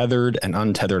of tethered and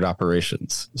untethered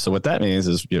operations. So what that means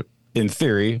is, in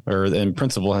theory, or in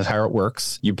principle, is how it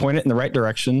works. You point it in the right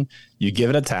direction, you give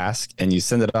it a task, and you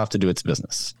send it off to do its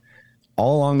business.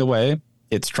 All along the way,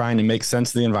 it's trying to make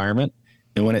sense of the environment.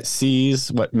 And when it sees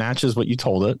what matches what you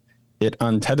told it, it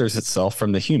untethers itself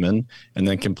from the human and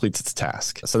then completes its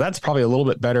task. So that's probably a little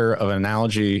bit better of an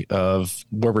analogy of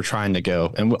where we're trying to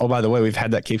go. And oh, by the way, we've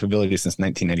had that capability since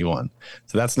 1981.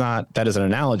 So that is an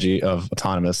analogy of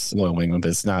autonomous low wing, but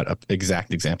it's not an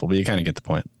exact example, but you kind of get the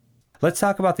point. Let's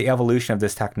talk about the evolution of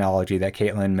this technology that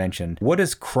Caitlin mentioned. What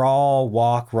does crawl,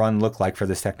 walk, run look like for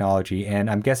this technology? And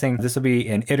I'm guessing this will be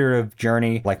an iterative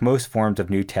journey like most forms of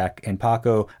new tech. And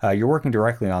Paco, you're working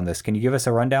directly on this. Can you give us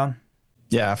a rundown?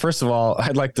 Yeah, first of all,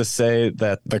 I'd like to say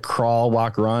that the crawl,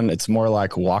 walk, run, it's more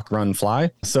like walk, run, fly.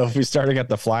 So if we started at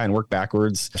the fly and work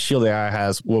backwards, Shield AI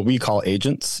has what we call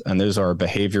agents, and those are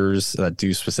behaviors that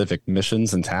do specific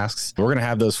missions and tasks. We're going to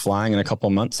have those flying in a couple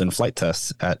of months in flight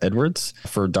tests at Edwards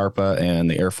for DARPA and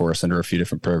the Air Force under a few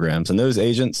different programs. And those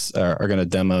agents are going to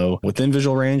demo within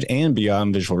visual range and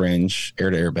beyond visual range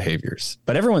air-to-air behaviors.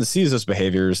 But everyone sees those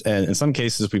behaviors, and in some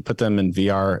cases, we put them in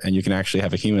VR, and you can actually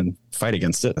have a human fight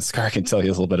against it. Scar can tell you a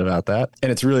little bit about that.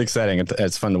 And it's really exciting.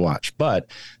 It's fun to watch.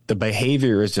 But the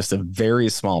behavior is just a very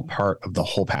small part of the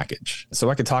whole package.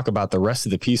 So I could talk about the rest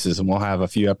of the pieces, and we'll have a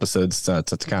few episodes to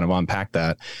kind of unpack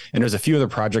that. And there's a few other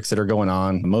projects that are going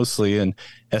on, mostly in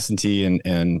S&T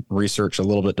and research, a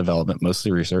little bit development,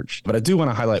 mostly research. But I do want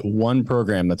to highlight one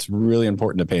program that's really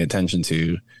important to pay attention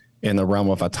to in the realm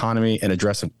of autonomy and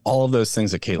addressing all of those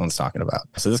things that Caitlin's talking about.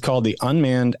 So this is called the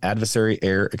Unmanned Adversary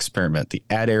Air Experiment, the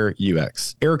ADAIR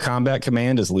UX. Air Combat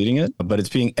Command is leading it, but it's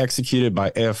being executed by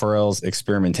AFRL's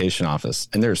Experimentation Office.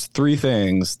 And there's three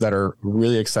things that are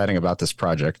really exciting about this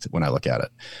project when I look at it.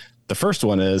 The first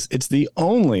one is it's the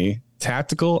only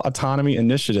tactical autonomy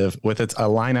initiative with a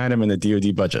line item in the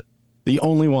DoD budget. The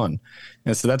only one.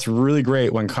 And so that's really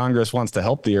great when Congress wants to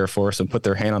help the Air Force and put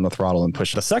their hand on the throttle and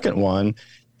push. The second one,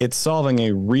 it's solving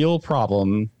a real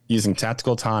problem using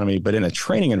tactical autonomy, but in a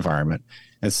training environment.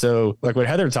 And so, like what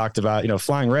Heather talked about,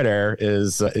 flying red air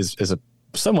is a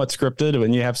somewhat scripted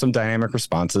when you have some dynamic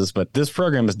responses. But this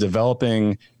program is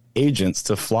developing agents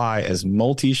to fly as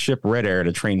multi-ship red air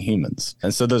to train humans.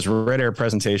 And so those red air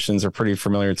presentations are pretty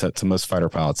familiar to most fighter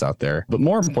pilots out there. But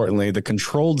more importantly, the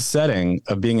controlled setting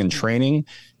of being in training,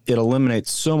 it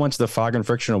eliminates so much of the fog and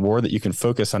friction of war that you can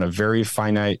focus on a very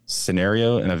finite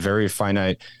scenario and a very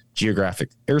finite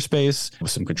geographic airspace with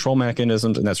some control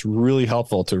mechanisms. And that's really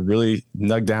helpful to really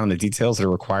nug down the details that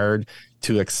are required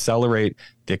to accelerate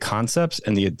the concepts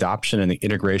and the adoption and the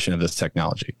integration of this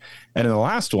technology. And then the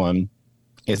last one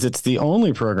is it's the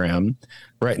only program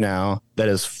right now that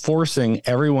is forcing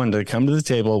everyone to come to the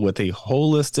table with a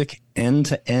holistic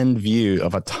end-to-end view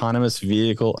of autonomous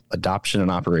vehicle adoption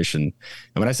and operation.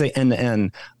 And when I say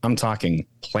end-to-end, I'm talking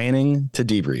planning to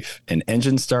debrief and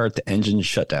engine start to engine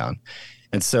shutdown.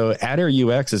 And so ADAIR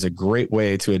UX is a great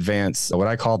way to advance what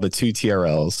I call the two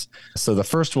TRLs. So the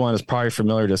first one is probably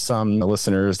familiar to some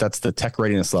listeners. That's the tech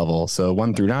readiness level. So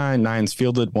 1 through 9, 9's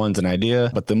fielded, 1's an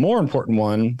idea. But the more important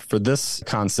one for this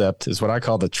concept is what I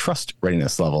call the trust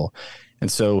readiness level.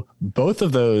 And so both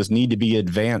of those need to be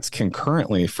advanced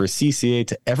concurrently for CCA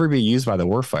to ever be used by the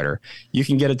warfighter. You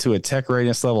can get it to a tech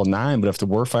readiness level 9, but if the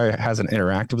warfighter hasn't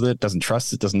interacted with it, doesn't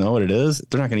trust it, doesn't know what it is,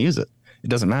 they're not going to use it. It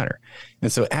doesn't matter.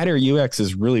 And so ADAIR UX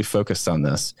is really focused on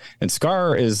this. And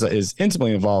Scar is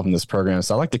intimately involved in this program.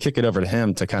 So I'd like to kick it over to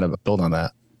him to kind of build on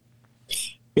that.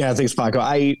 Yeah, thanks, Paco.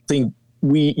 I think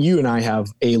you and I have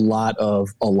a lot of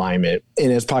alignment.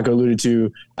 And as Paco alluded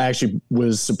to, I actually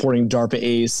was supporting DARPA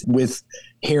ACE with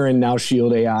Heron, now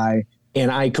Shield AI. And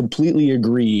I completely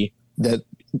agree that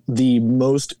the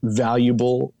most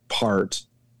valuable part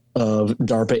of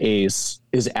DARPA ACE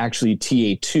is actually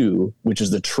TA2, which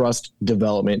is the trust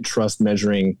development, trust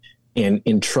measuring,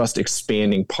 and trust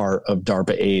expanding part of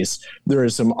DARPA ACE. There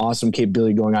is some awesome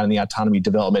capability going on in the autonomy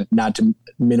development, not to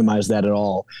minimize that at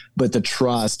all, but the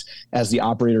trust, as the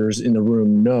operators in the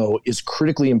room know, is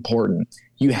critically important.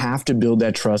 You have to build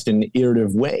that trust in an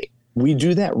iterative way. We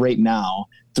do that right now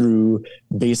through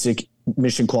basic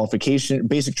mission qualification,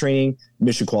 basic training,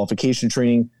 mission qualification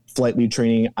training, flight lead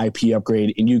training, IP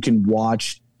upgrade, and you can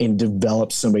watch and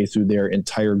develop somebody through their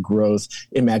entire growth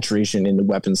and maturation in the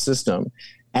weapons system.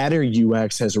 ADAIR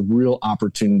UX has a real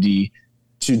opportunity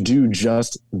to do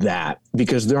just that,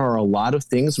 because there are a lot of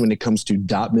things when it comes to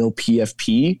 .mil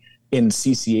PFP and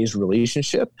CCA's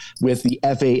relationship with the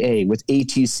FAA, with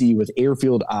ATC, with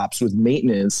airfield ops, with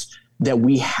maintenance that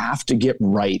we have to get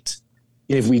right.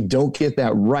 And if we don't get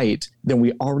that right, then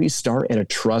we already start at a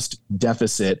trust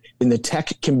deficit. And the tech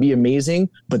can be amazing,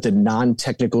 but the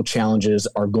non-technical challenges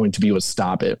are going to be what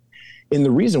stop it. And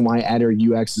the reason why ADAIR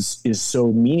UX is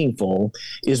so meaningful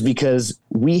is because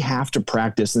we have to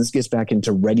practice, and this gets back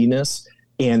into readiness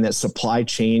and that supply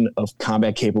chain of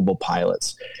combat capable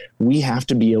pilots. We have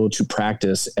to be able to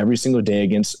practice every single day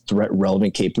against threat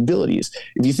relevant capabilities.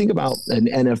 If you think about an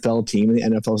NFL team, and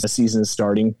the NFL season is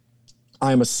starting,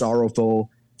 I'm a sorrowful,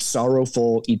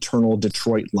 eternal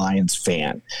Detroit Lions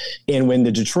fan. And when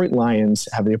the Detroit Lions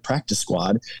have a practice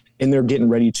squad and they're getting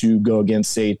ready to go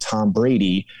against, say, Tom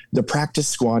Brady, the practice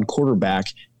squad quarterback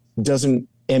doesn't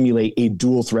emulate a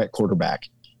dual threat quarterback.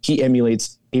 He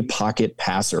emulates a pocket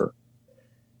passer.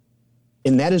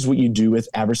 And that is what you do with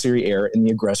adversary air and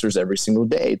the aggressors every single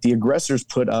day. The aggressors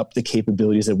put up the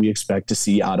capabilities that we expect to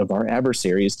see out of our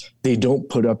adversaries. They don't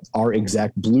put up our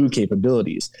exact blue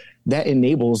capabilities. That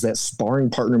enables that sparring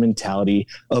partner mentality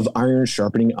of iron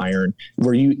sharpening iron,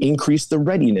 where you increase the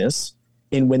readiness.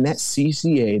 And when that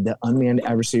CCA, the unmanned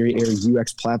adversary air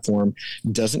UX platform,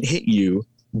 doesn't hit you,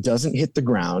 doesn't hit the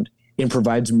ground, and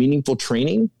provides meaningful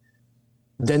training,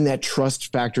 then that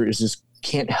trust factor is just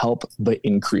can't help but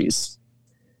increase.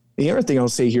 The other thing I'll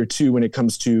say here too, when it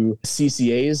comes to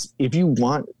CCAs, if you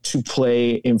want to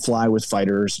play and fly with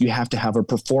fighters, you have to have a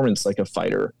performance like a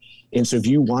fighter. And so if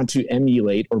you want to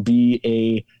emulate or be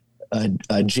a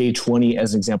J20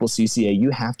 as an example CCA,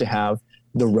 you have to have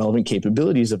the relevant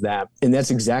capabilities of that. And that's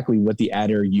exactly what the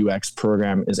AdAir UX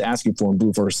program is asking for. And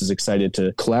Blue Force is excited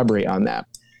to collaborate on that.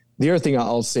 The other thing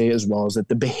I'll say as well is that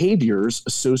the behaviors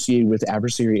associated with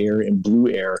adversary air and blue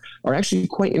air are actually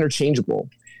quite interchangeable.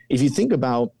 If you think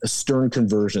about a stern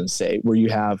conversion, say, where you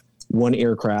have one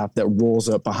aircraft that rolls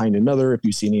up behind another, if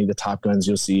you see any of the Top Guns,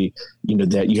 you'll see,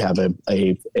 that you have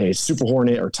a Super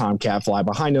Hornet or Tomcat fly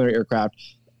behind another aircraft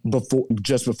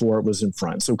just before it was in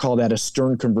front. So call that a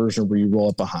stern conversion where you roll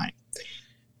up behind.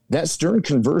 That stern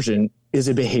conversion is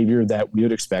a behavior that we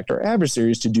would expect our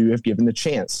adversaries to do if given the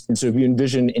chance. And so if you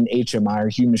envision an HMI or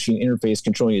human machine interface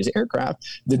controlling his aircraft,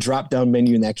 the drop-down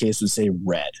menu in that case would say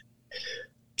red.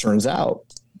 Turns out,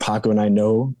 Paco and I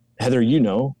know, Heather,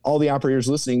 all the operators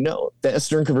listening know that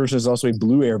stern conversion is also a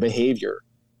blue air behavior.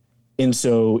 And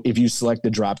so if you select the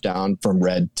drop down from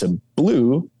red to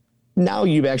blue, now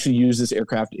you've actually used this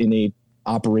aircraft in a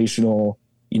operational,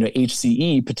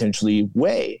 HCE potentially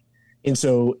way. And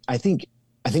so I think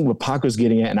what Paco's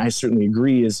getting at, and I certainly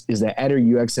agree, is that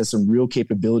AdAir UX has some real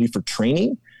capability for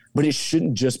training, but it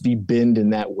shouldn't just be binned in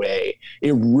that way.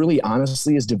 It really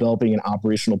honestly is developing an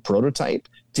operational prototype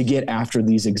to get after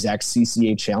these exact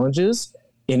CCA challenges.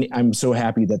 And I'm so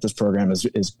happy that this program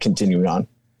is continuing on.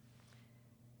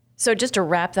 So just to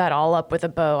wrap that all up with a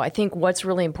bow, I think what's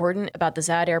really important about this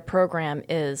AdAir program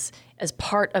is, as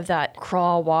part of that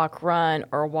crawl, walk, run,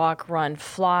 or walk, run,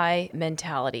 fly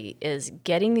mentality, is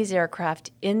getting these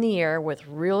aircraft in the air with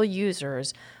real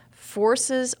users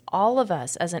forces all of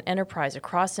us as an enterprise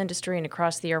across industry and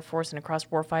across the Air Force and across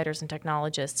warfighters and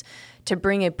technologists to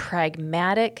bring a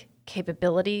pragmatic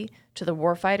capability to the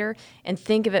warfighter and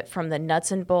think of it from the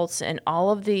nuts and bolts and all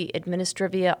of the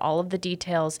administrivia, all of the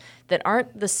details that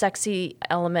aren't the sexy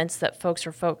elements that folks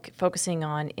are focusing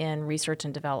on in research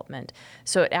and development.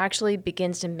 So it actually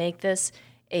begins to make this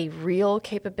a real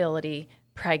capability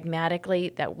pragmatically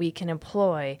that we can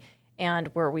employ, and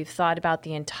where we've thought about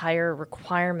the entire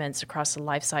requirements across the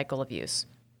life cycle of use.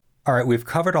 All right, we've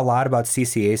covered a lot about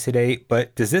CCAs today,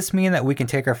 but does this mean that we can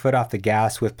take our foot off the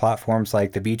gas with platforms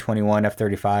like the B-21,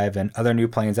 F-35, and other new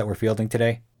planes that we're fielding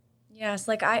today? Yes,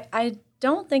 I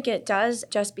don't think it does,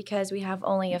 just because we have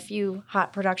only a few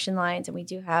hot production lines and we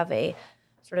do have a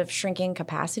sort of shrinking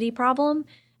capacity problem.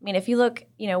 I mean, if you look,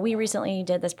 we recently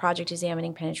did this project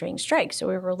examining penetrating strikes. So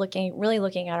we were really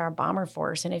looking at our bomber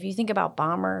force. And if you think about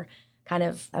bomber kind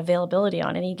of availability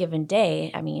on any given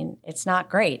day, I mean, it's not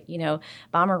great.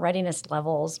 Bomber readiness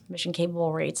levels, mission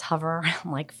capable rates hover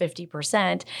around like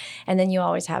 50%. And then you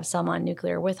always have some on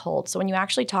nuclear withhold. So when you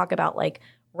actually talk about like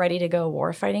ready to go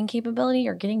warfighting capability,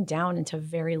 you're getting down into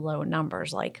very low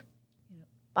numbers. Like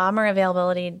bomber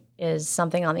availability is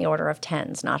something on the order of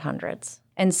tens, not hundreds.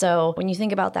 And so when you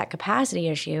think about that capacity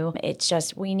issue, it's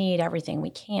just we need everything we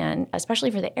can,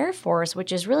 especially for the Air Force,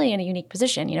 which is really in a unique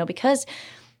position, because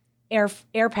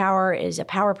Airpower is a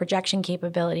power projection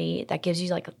capability that gives you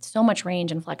like so much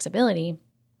range and flexibility.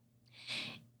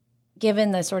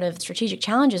 Given the sort of strategic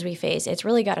challenges we face, it's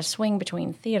really got to swing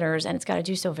between theaters, and it's got to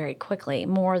do so very quickly,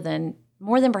 more than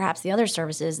perhaps the other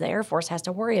services. The Air Force has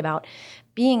to worry about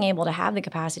being able to have the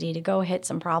capacity to go hit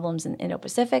some problems in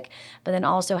Indo-Pacific, but then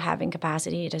also having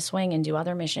capacity to swing and do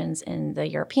other missions in the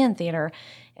European theater.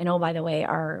 And oh, by the way,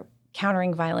 our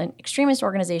countering violent extremist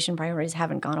organization priorities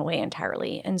haven't gone away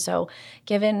entirely. And so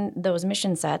given those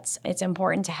mission sets, it's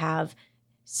important to have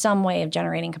some way of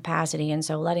generating capacity. And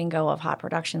so letting go of hot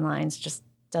production lines just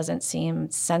doesn't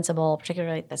seem sensible,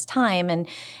 particularly at this time. And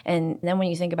then when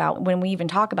you think about, when we even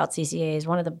talk about CCAs,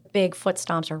 one of the big foot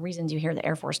stomps or reasons you hear the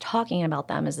Air Force talking about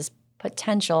them is this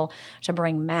potential to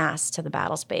bring mass to the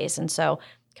battle space. And so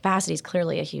capacity is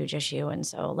clearly a huge issue. And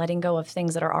so letting go of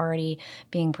things that are already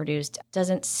being produced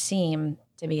doesn't seem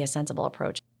to be a sensible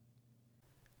approach.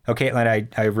 Oh, Caitlin,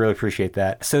 I really appreciate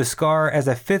that. So Scar, as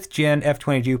a 5th gen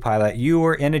F-22 pilot, you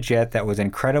were in a jet that was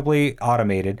incredibly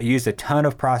automated. It used a ton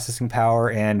of processing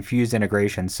power and fused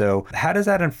integration. So how does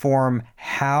that inform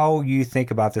how you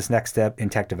think about this next step in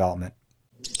tech development?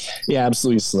 Yeah,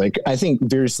 absolutely, Slick. I think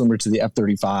very similar to the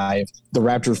F-35, the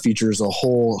Raptor features a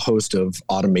whole host of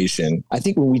automation. I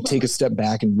think when we take a step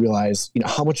back and realize,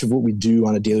 how much of what we do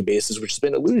on a daily basis, which has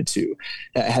been alluded to,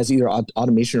 has either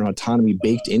automation or autonomy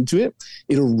baked into it,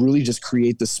 it'll really just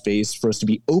create the space for us to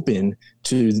be open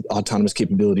to autonomous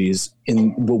capabilities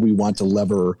in what we want to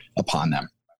lever upon them.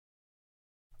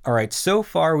 All right, so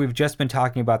far we've just been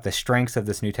talking about the strengths of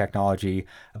this new technology,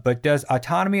 but does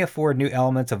autonomy afford new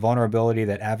elements of vulnerability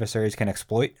that adversaries can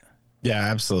exploit? Yeah,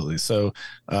 absolutely. So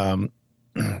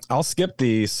I'll skip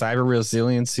the cyber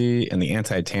resiliency and the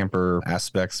anti-tamper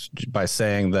aspects by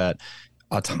saying that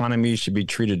autonomy should be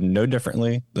treated no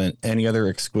differently than any other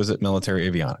exquisite military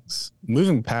avionics.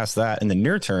 Moving past that, in the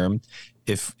near term,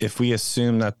 if we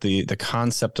assume that the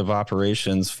concept of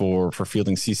operations for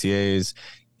fielding CCAs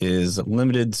is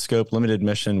limited scope, limited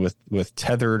mission with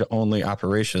tethered only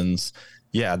operations,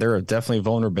 yeah, there are definitely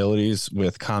vulnerabilities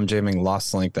with comm jamming,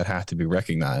 loss link that have to be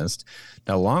recognized.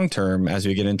 Now, long term, as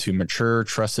we get into mature,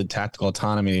 trusted tactical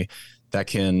autonomy that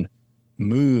can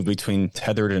move between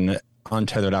tethered and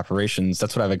untethered operations,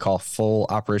 that's what I would call full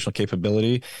operational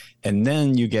capability. And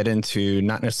then you get into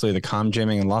not necessarily the comm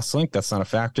jamming and loss link, that's not a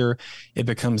factor. It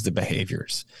becomes the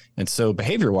behaviors. And so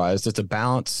behavior-wise, it's a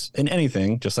balance in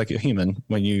anything, just like a human,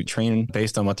 when you train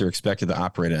based on what they're expected to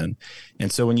operate in.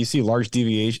 And so when you see large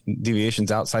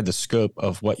deviations outside the scope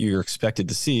of what you're expected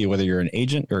to see, whether you're an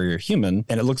agent or you're human,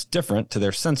 and it looks different to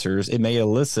their sensors, it may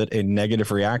elicit a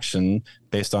negative reaction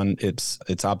based on its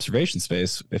observation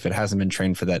space if it hasn't been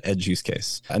trained for that edge use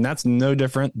case. And that's no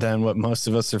different than what most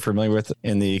of us are familiar with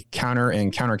in the counter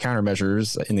and counter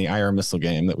measures in the IR missile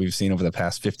game that we've seen over the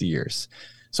past 50 years.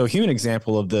 So a human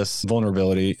example of this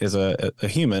vulnerability is a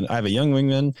human. I have a young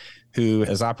wingman who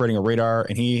is operating a radar,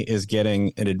 and he is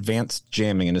getting an advanced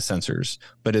jamming in his sensors,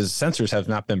 but his sensors have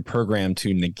not been programmed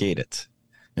to negate it.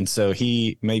 And so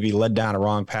he may be led down a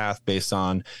wrong path based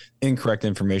on incorrect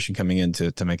information coming in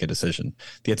to make a decision.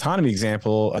 The autonomy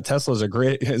example, Tesla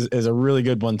is a really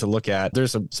good one to look at.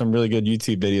 There's some really good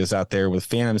YouTube videos out there with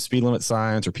phantom speed limit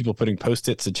signs or people putting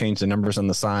Post-its to change the numbers on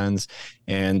the signs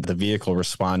and the vehicle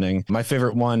responding. My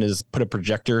favorite one is put a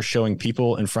projector showing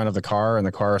people in front of the car, and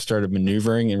the car started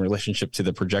maneuvering in relationship to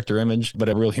the projector image. But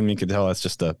a real human could tell that's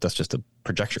just a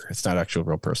projector. It's not actually a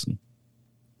real person.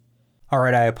 All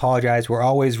right, I apologize. We're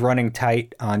always running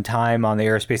tight on time on the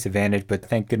Aerospace Advantage, but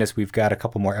thank goodness we've got a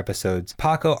couple more episodes.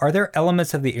 Paco, are there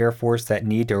elements of the Air Force that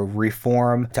need to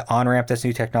reform to on-ramp this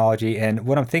new technology? And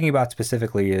what I'm thinking about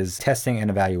specifically is testing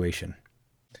and evaluation.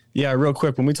 Yeah, real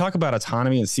quick. When we talk about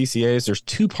autonomy and CCAs, there's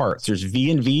two parts. There's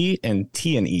V&V and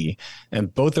T&E,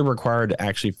 and both are required to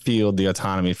actually field the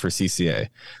autonomy for CCA.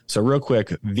 So real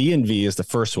quick, V&V is the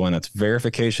first one. That's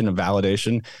verification and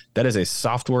validation. That is a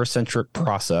software-centric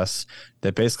process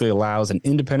that basically allows an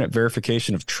independent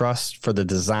verification of trust for the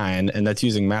design, and that's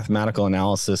using mathematical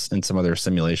analysis and some other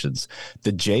simulations.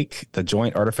 The JAIC, the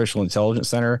Joint Artificial Intelligence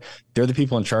Center, they're the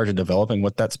people in charge of developing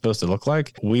what that's supposed to look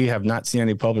like. We have not seen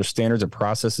any published standards or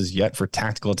processes yet for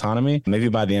tactical autonomy, maybe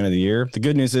by the end of the year. The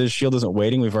good news is SHIELD isn't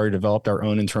waiting. We've already developed our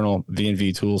own internal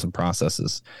V&V tools and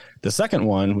processes. The second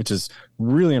one, which is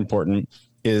really important,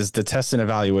 is the test and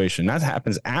evaluation. That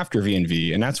happens after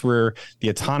V&V, and that's where the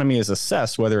autonomy is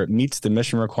assessed, whether it meets the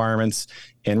mission requirements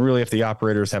and really if the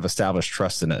operators have established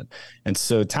trust in it. And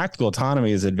so tactical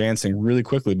autonomy is advancing really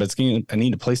quickly, but it's going to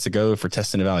need a place to go for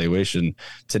test and evaluation.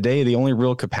 Today, the only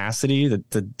real capacity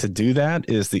to do that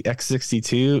is the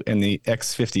X-62 and the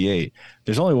X-58.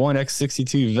 There's only one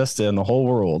X-62 Vista in the whole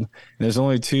world, and there's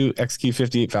only two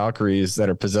XQ-58 Valkyries that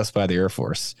are possessed by the Air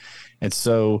Force. And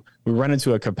so we run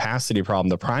into a capacity problem.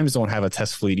 The primes don't have a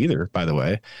test fleet either, by the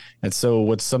way. And so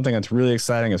what's something that's really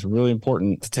exciting, it's really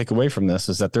important to take away from this,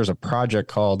 is that there's a project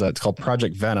called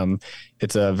Project Venom.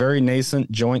 It's a very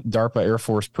nascent joint DARPA Air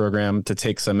Force program to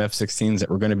take some F-16s that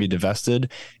were going to be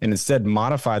divested and instead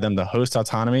modify them to host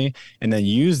autonomy and then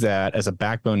use that as a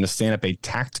backbone to stand up a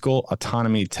tactical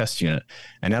autonomy test unit.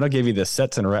 And that'll give you the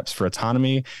sets and reps for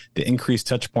autonomy, the increased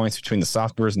touch points between the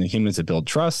softwares and the humans that build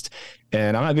trust.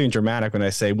 And I'm not being dramatic when I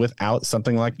say without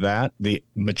something like that, the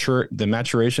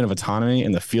maturation of autonomy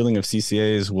and the fielding of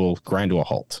CCAs will grind to a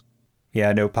halt.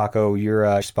 Yeah, no, Paco,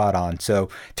 you're spot on. So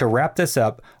to wrap this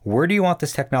up, where do you want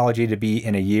this technology to be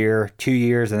in a year, 2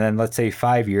 years, and then let's say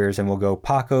 5 years, and we'll go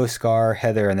Paco, Scar,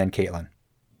 Heather, and then Caitlin.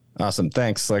 Awesome.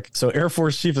 Thanks. So Air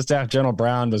Force Chief of Staff General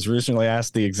Brown was recently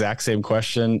asked the exact same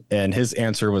question, and his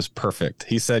answer was perfect.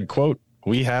 He said, quote,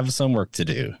 "We have some work to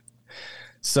do."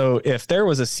 So if there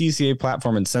was a CCA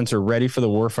platform and sensor ready for the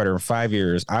warfighter in 5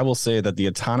 years, I will say that the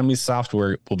autonomy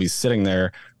software will be sitting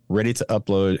there ready to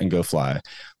upload and go fly.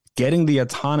 Getting the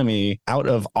autonomy out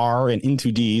of R and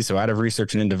into D, so out of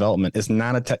research and in development, is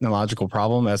not a technological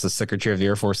problem, as the Secretary of the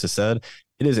Air Force has said.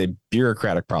 It is a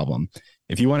bureaucratic problem.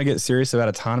 If you want to get serious about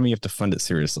autonomy, you have to fund it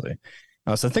seriously.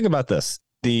 So think about this.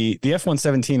 The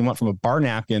F-117 went from a bar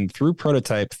napkin through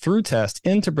prototype, through test,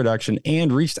 into production,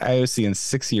 and reached IOC in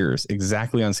 6 years,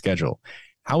 exactly on schedule.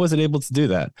 How was it able to do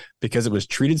that? Because it was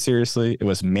treated seriously, it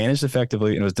was managed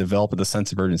effectively, and it was developed with a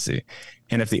sense of urgency.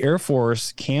 And if the Air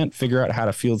Force can't figure out how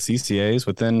to field CCAs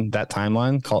within that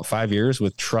timeline, call it 5 years,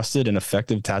 with trusted and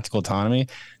effective tactical autonomy,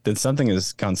 then something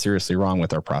has gone seriously wrong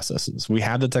with our processes. We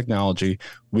have the technology,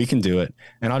 we can do it.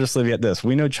 And I'll just leave you at this.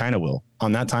 We know China will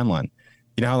on that timeline.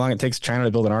 You know how long it takes China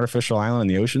to build an artificial island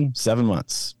in the ocean? 7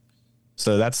 months.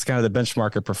 So that's kind of the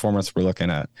benchmark of performance we're looking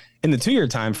at. In the 2-year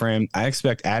time frame, I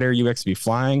expect Ad-Air UX to be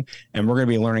flying, and we're going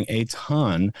to be learning a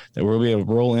ton that we'll be able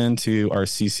to roll into our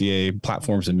CCA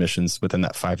platforms and missions within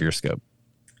that 5-year scope.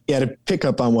 Yeah, to pick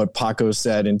up on what Paco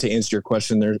said and to answer your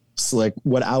question there, Slick,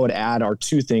 what I would add are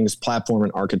two things: platform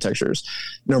and architectures.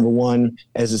 Number one,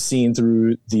 as is seen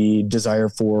through the desire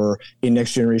for a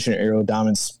next generation aerial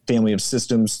dominance family of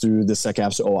systems through the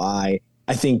SecAps OI,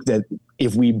 I think that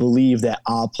if we believe that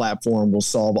our platform will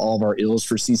solve all of our ills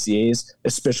for CCAs,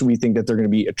 especially we think that they're going to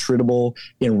be attritable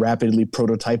and rapidly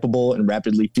prototypable and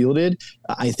rapidly fielded,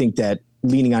 I think that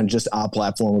leaning on just our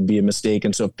platform would be a mistake.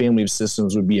 And so family of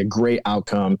systems would be a great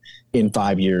outcome in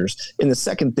 5 years. And the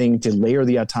second thing, to layer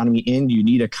the autonomy in, you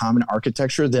need a common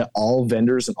architecture that all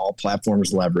vendors and all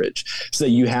platforms leverage, so that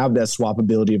you have that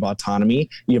swappability of autonomy.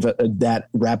 You have that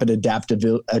rapid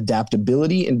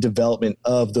adaptability and development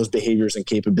of those behaviors and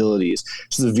capabilities.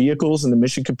 So the vehicles and the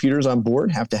mission computers on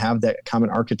board have to have that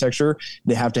common architecture.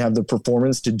 They have to have the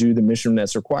performance to do the mission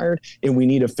that's required. And we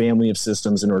need a family of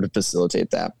systems in order to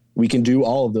facilitate that. We can do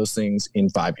all of those things in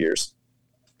 5 years.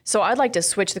 So I'd like to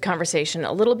switch the conversation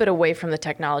a little bit away from the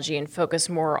technology and focus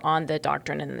more on the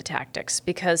doctrine and the tactics,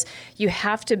 because you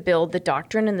have to build the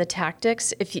doctrine and the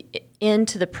tactics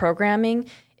into the programming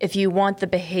if you want the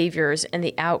behaviors and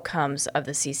the outcomes of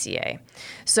the CCA.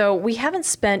 So we haven't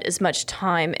spent as much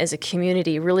time as a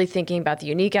community really thinking about the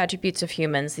unique attributes of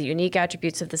humans, the unique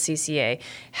attributes of the CCA,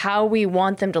 how we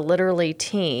want them to literally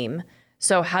team.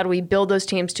 So how do we build those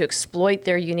teams to exploit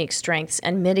their unique strengths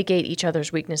and mitigate each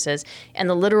other's weaknesses and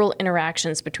the literal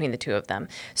interactions between the two of them?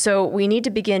 So we need to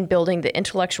begin building the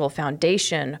intellectual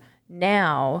foundation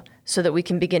now so that we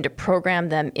can begin to program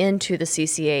them into the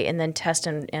CCA and then test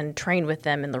and train with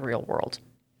them in the real world.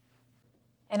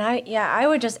 And I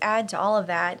would just add to all of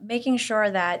that, making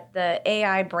sure that the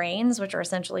AI brains, which are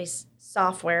essentially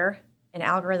software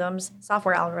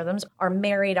algorithms, are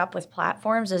married up with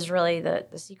platforms is really the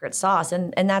secret sauce.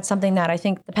 And that's something that I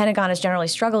think the Pentagon has generally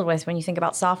struggled with when you think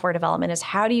about software development, is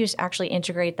how do you actually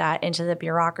integrate that into the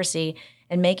bureaucracy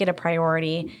and make it a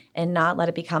priority and not let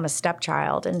it become a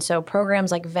stepchild. And so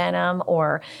programs like Venom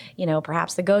or,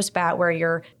 perhaps the Ghost Bat, where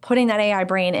you're putting that AI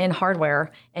brain in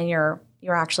hardware and you're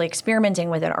actually experimenting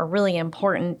with it, are really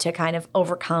important to kind of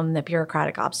overcome the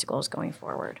bureaucratic obstacles going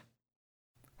forward.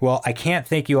 Well, I can't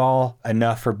thank you all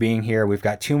enough for being here. We've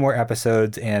got 2 more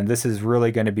episodes, and this is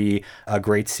really going to be a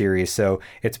great series. So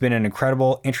it's been an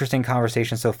incredible, interesting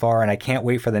conversation so far, and I can't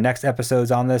wait for the next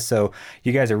episodes on this. So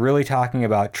you guys are really talking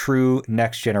about true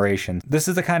next generation. This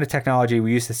is the kind of technology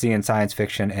we used to see in science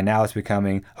fiction, and now it's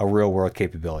becoming a real world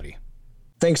capability.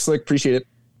 Thanks, Slick. Appreciate it.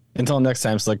 Until next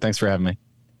time, Slick, thanks for having me.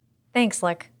 Thanks,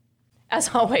 Slick.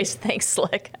 As always, thanks,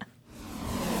 Slick.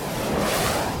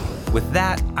 With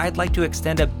that, I'd like to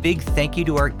extend a big thank you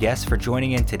to our guests for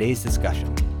joining in today's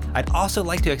discussion. I'd also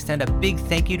like to extend a big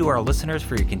thank you to our listeners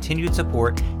for your continued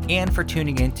support and for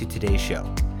tuning in to today's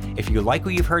show. If you like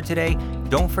what you've heard today,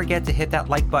 don't forget to hit that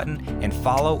like button and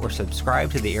follow or subscribe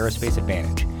to the Aerospace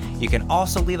Advantage. You can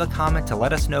also leave a comment to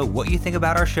let us know what you think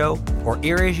about our show or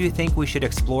areas you think we should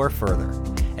explore further.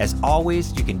 As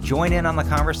always, you can join in on the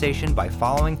conversation by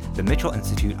following the Mitchell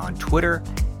Institute on Twitter,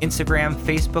 Instagram,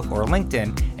 Facebook, or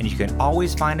LinkedIn, and you can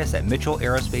always find us at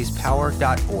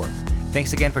mitchellaerospacepower.org.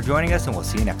 Thanks again for joining us, and we'll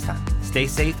see you next time. Stay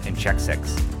safe and check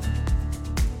 6.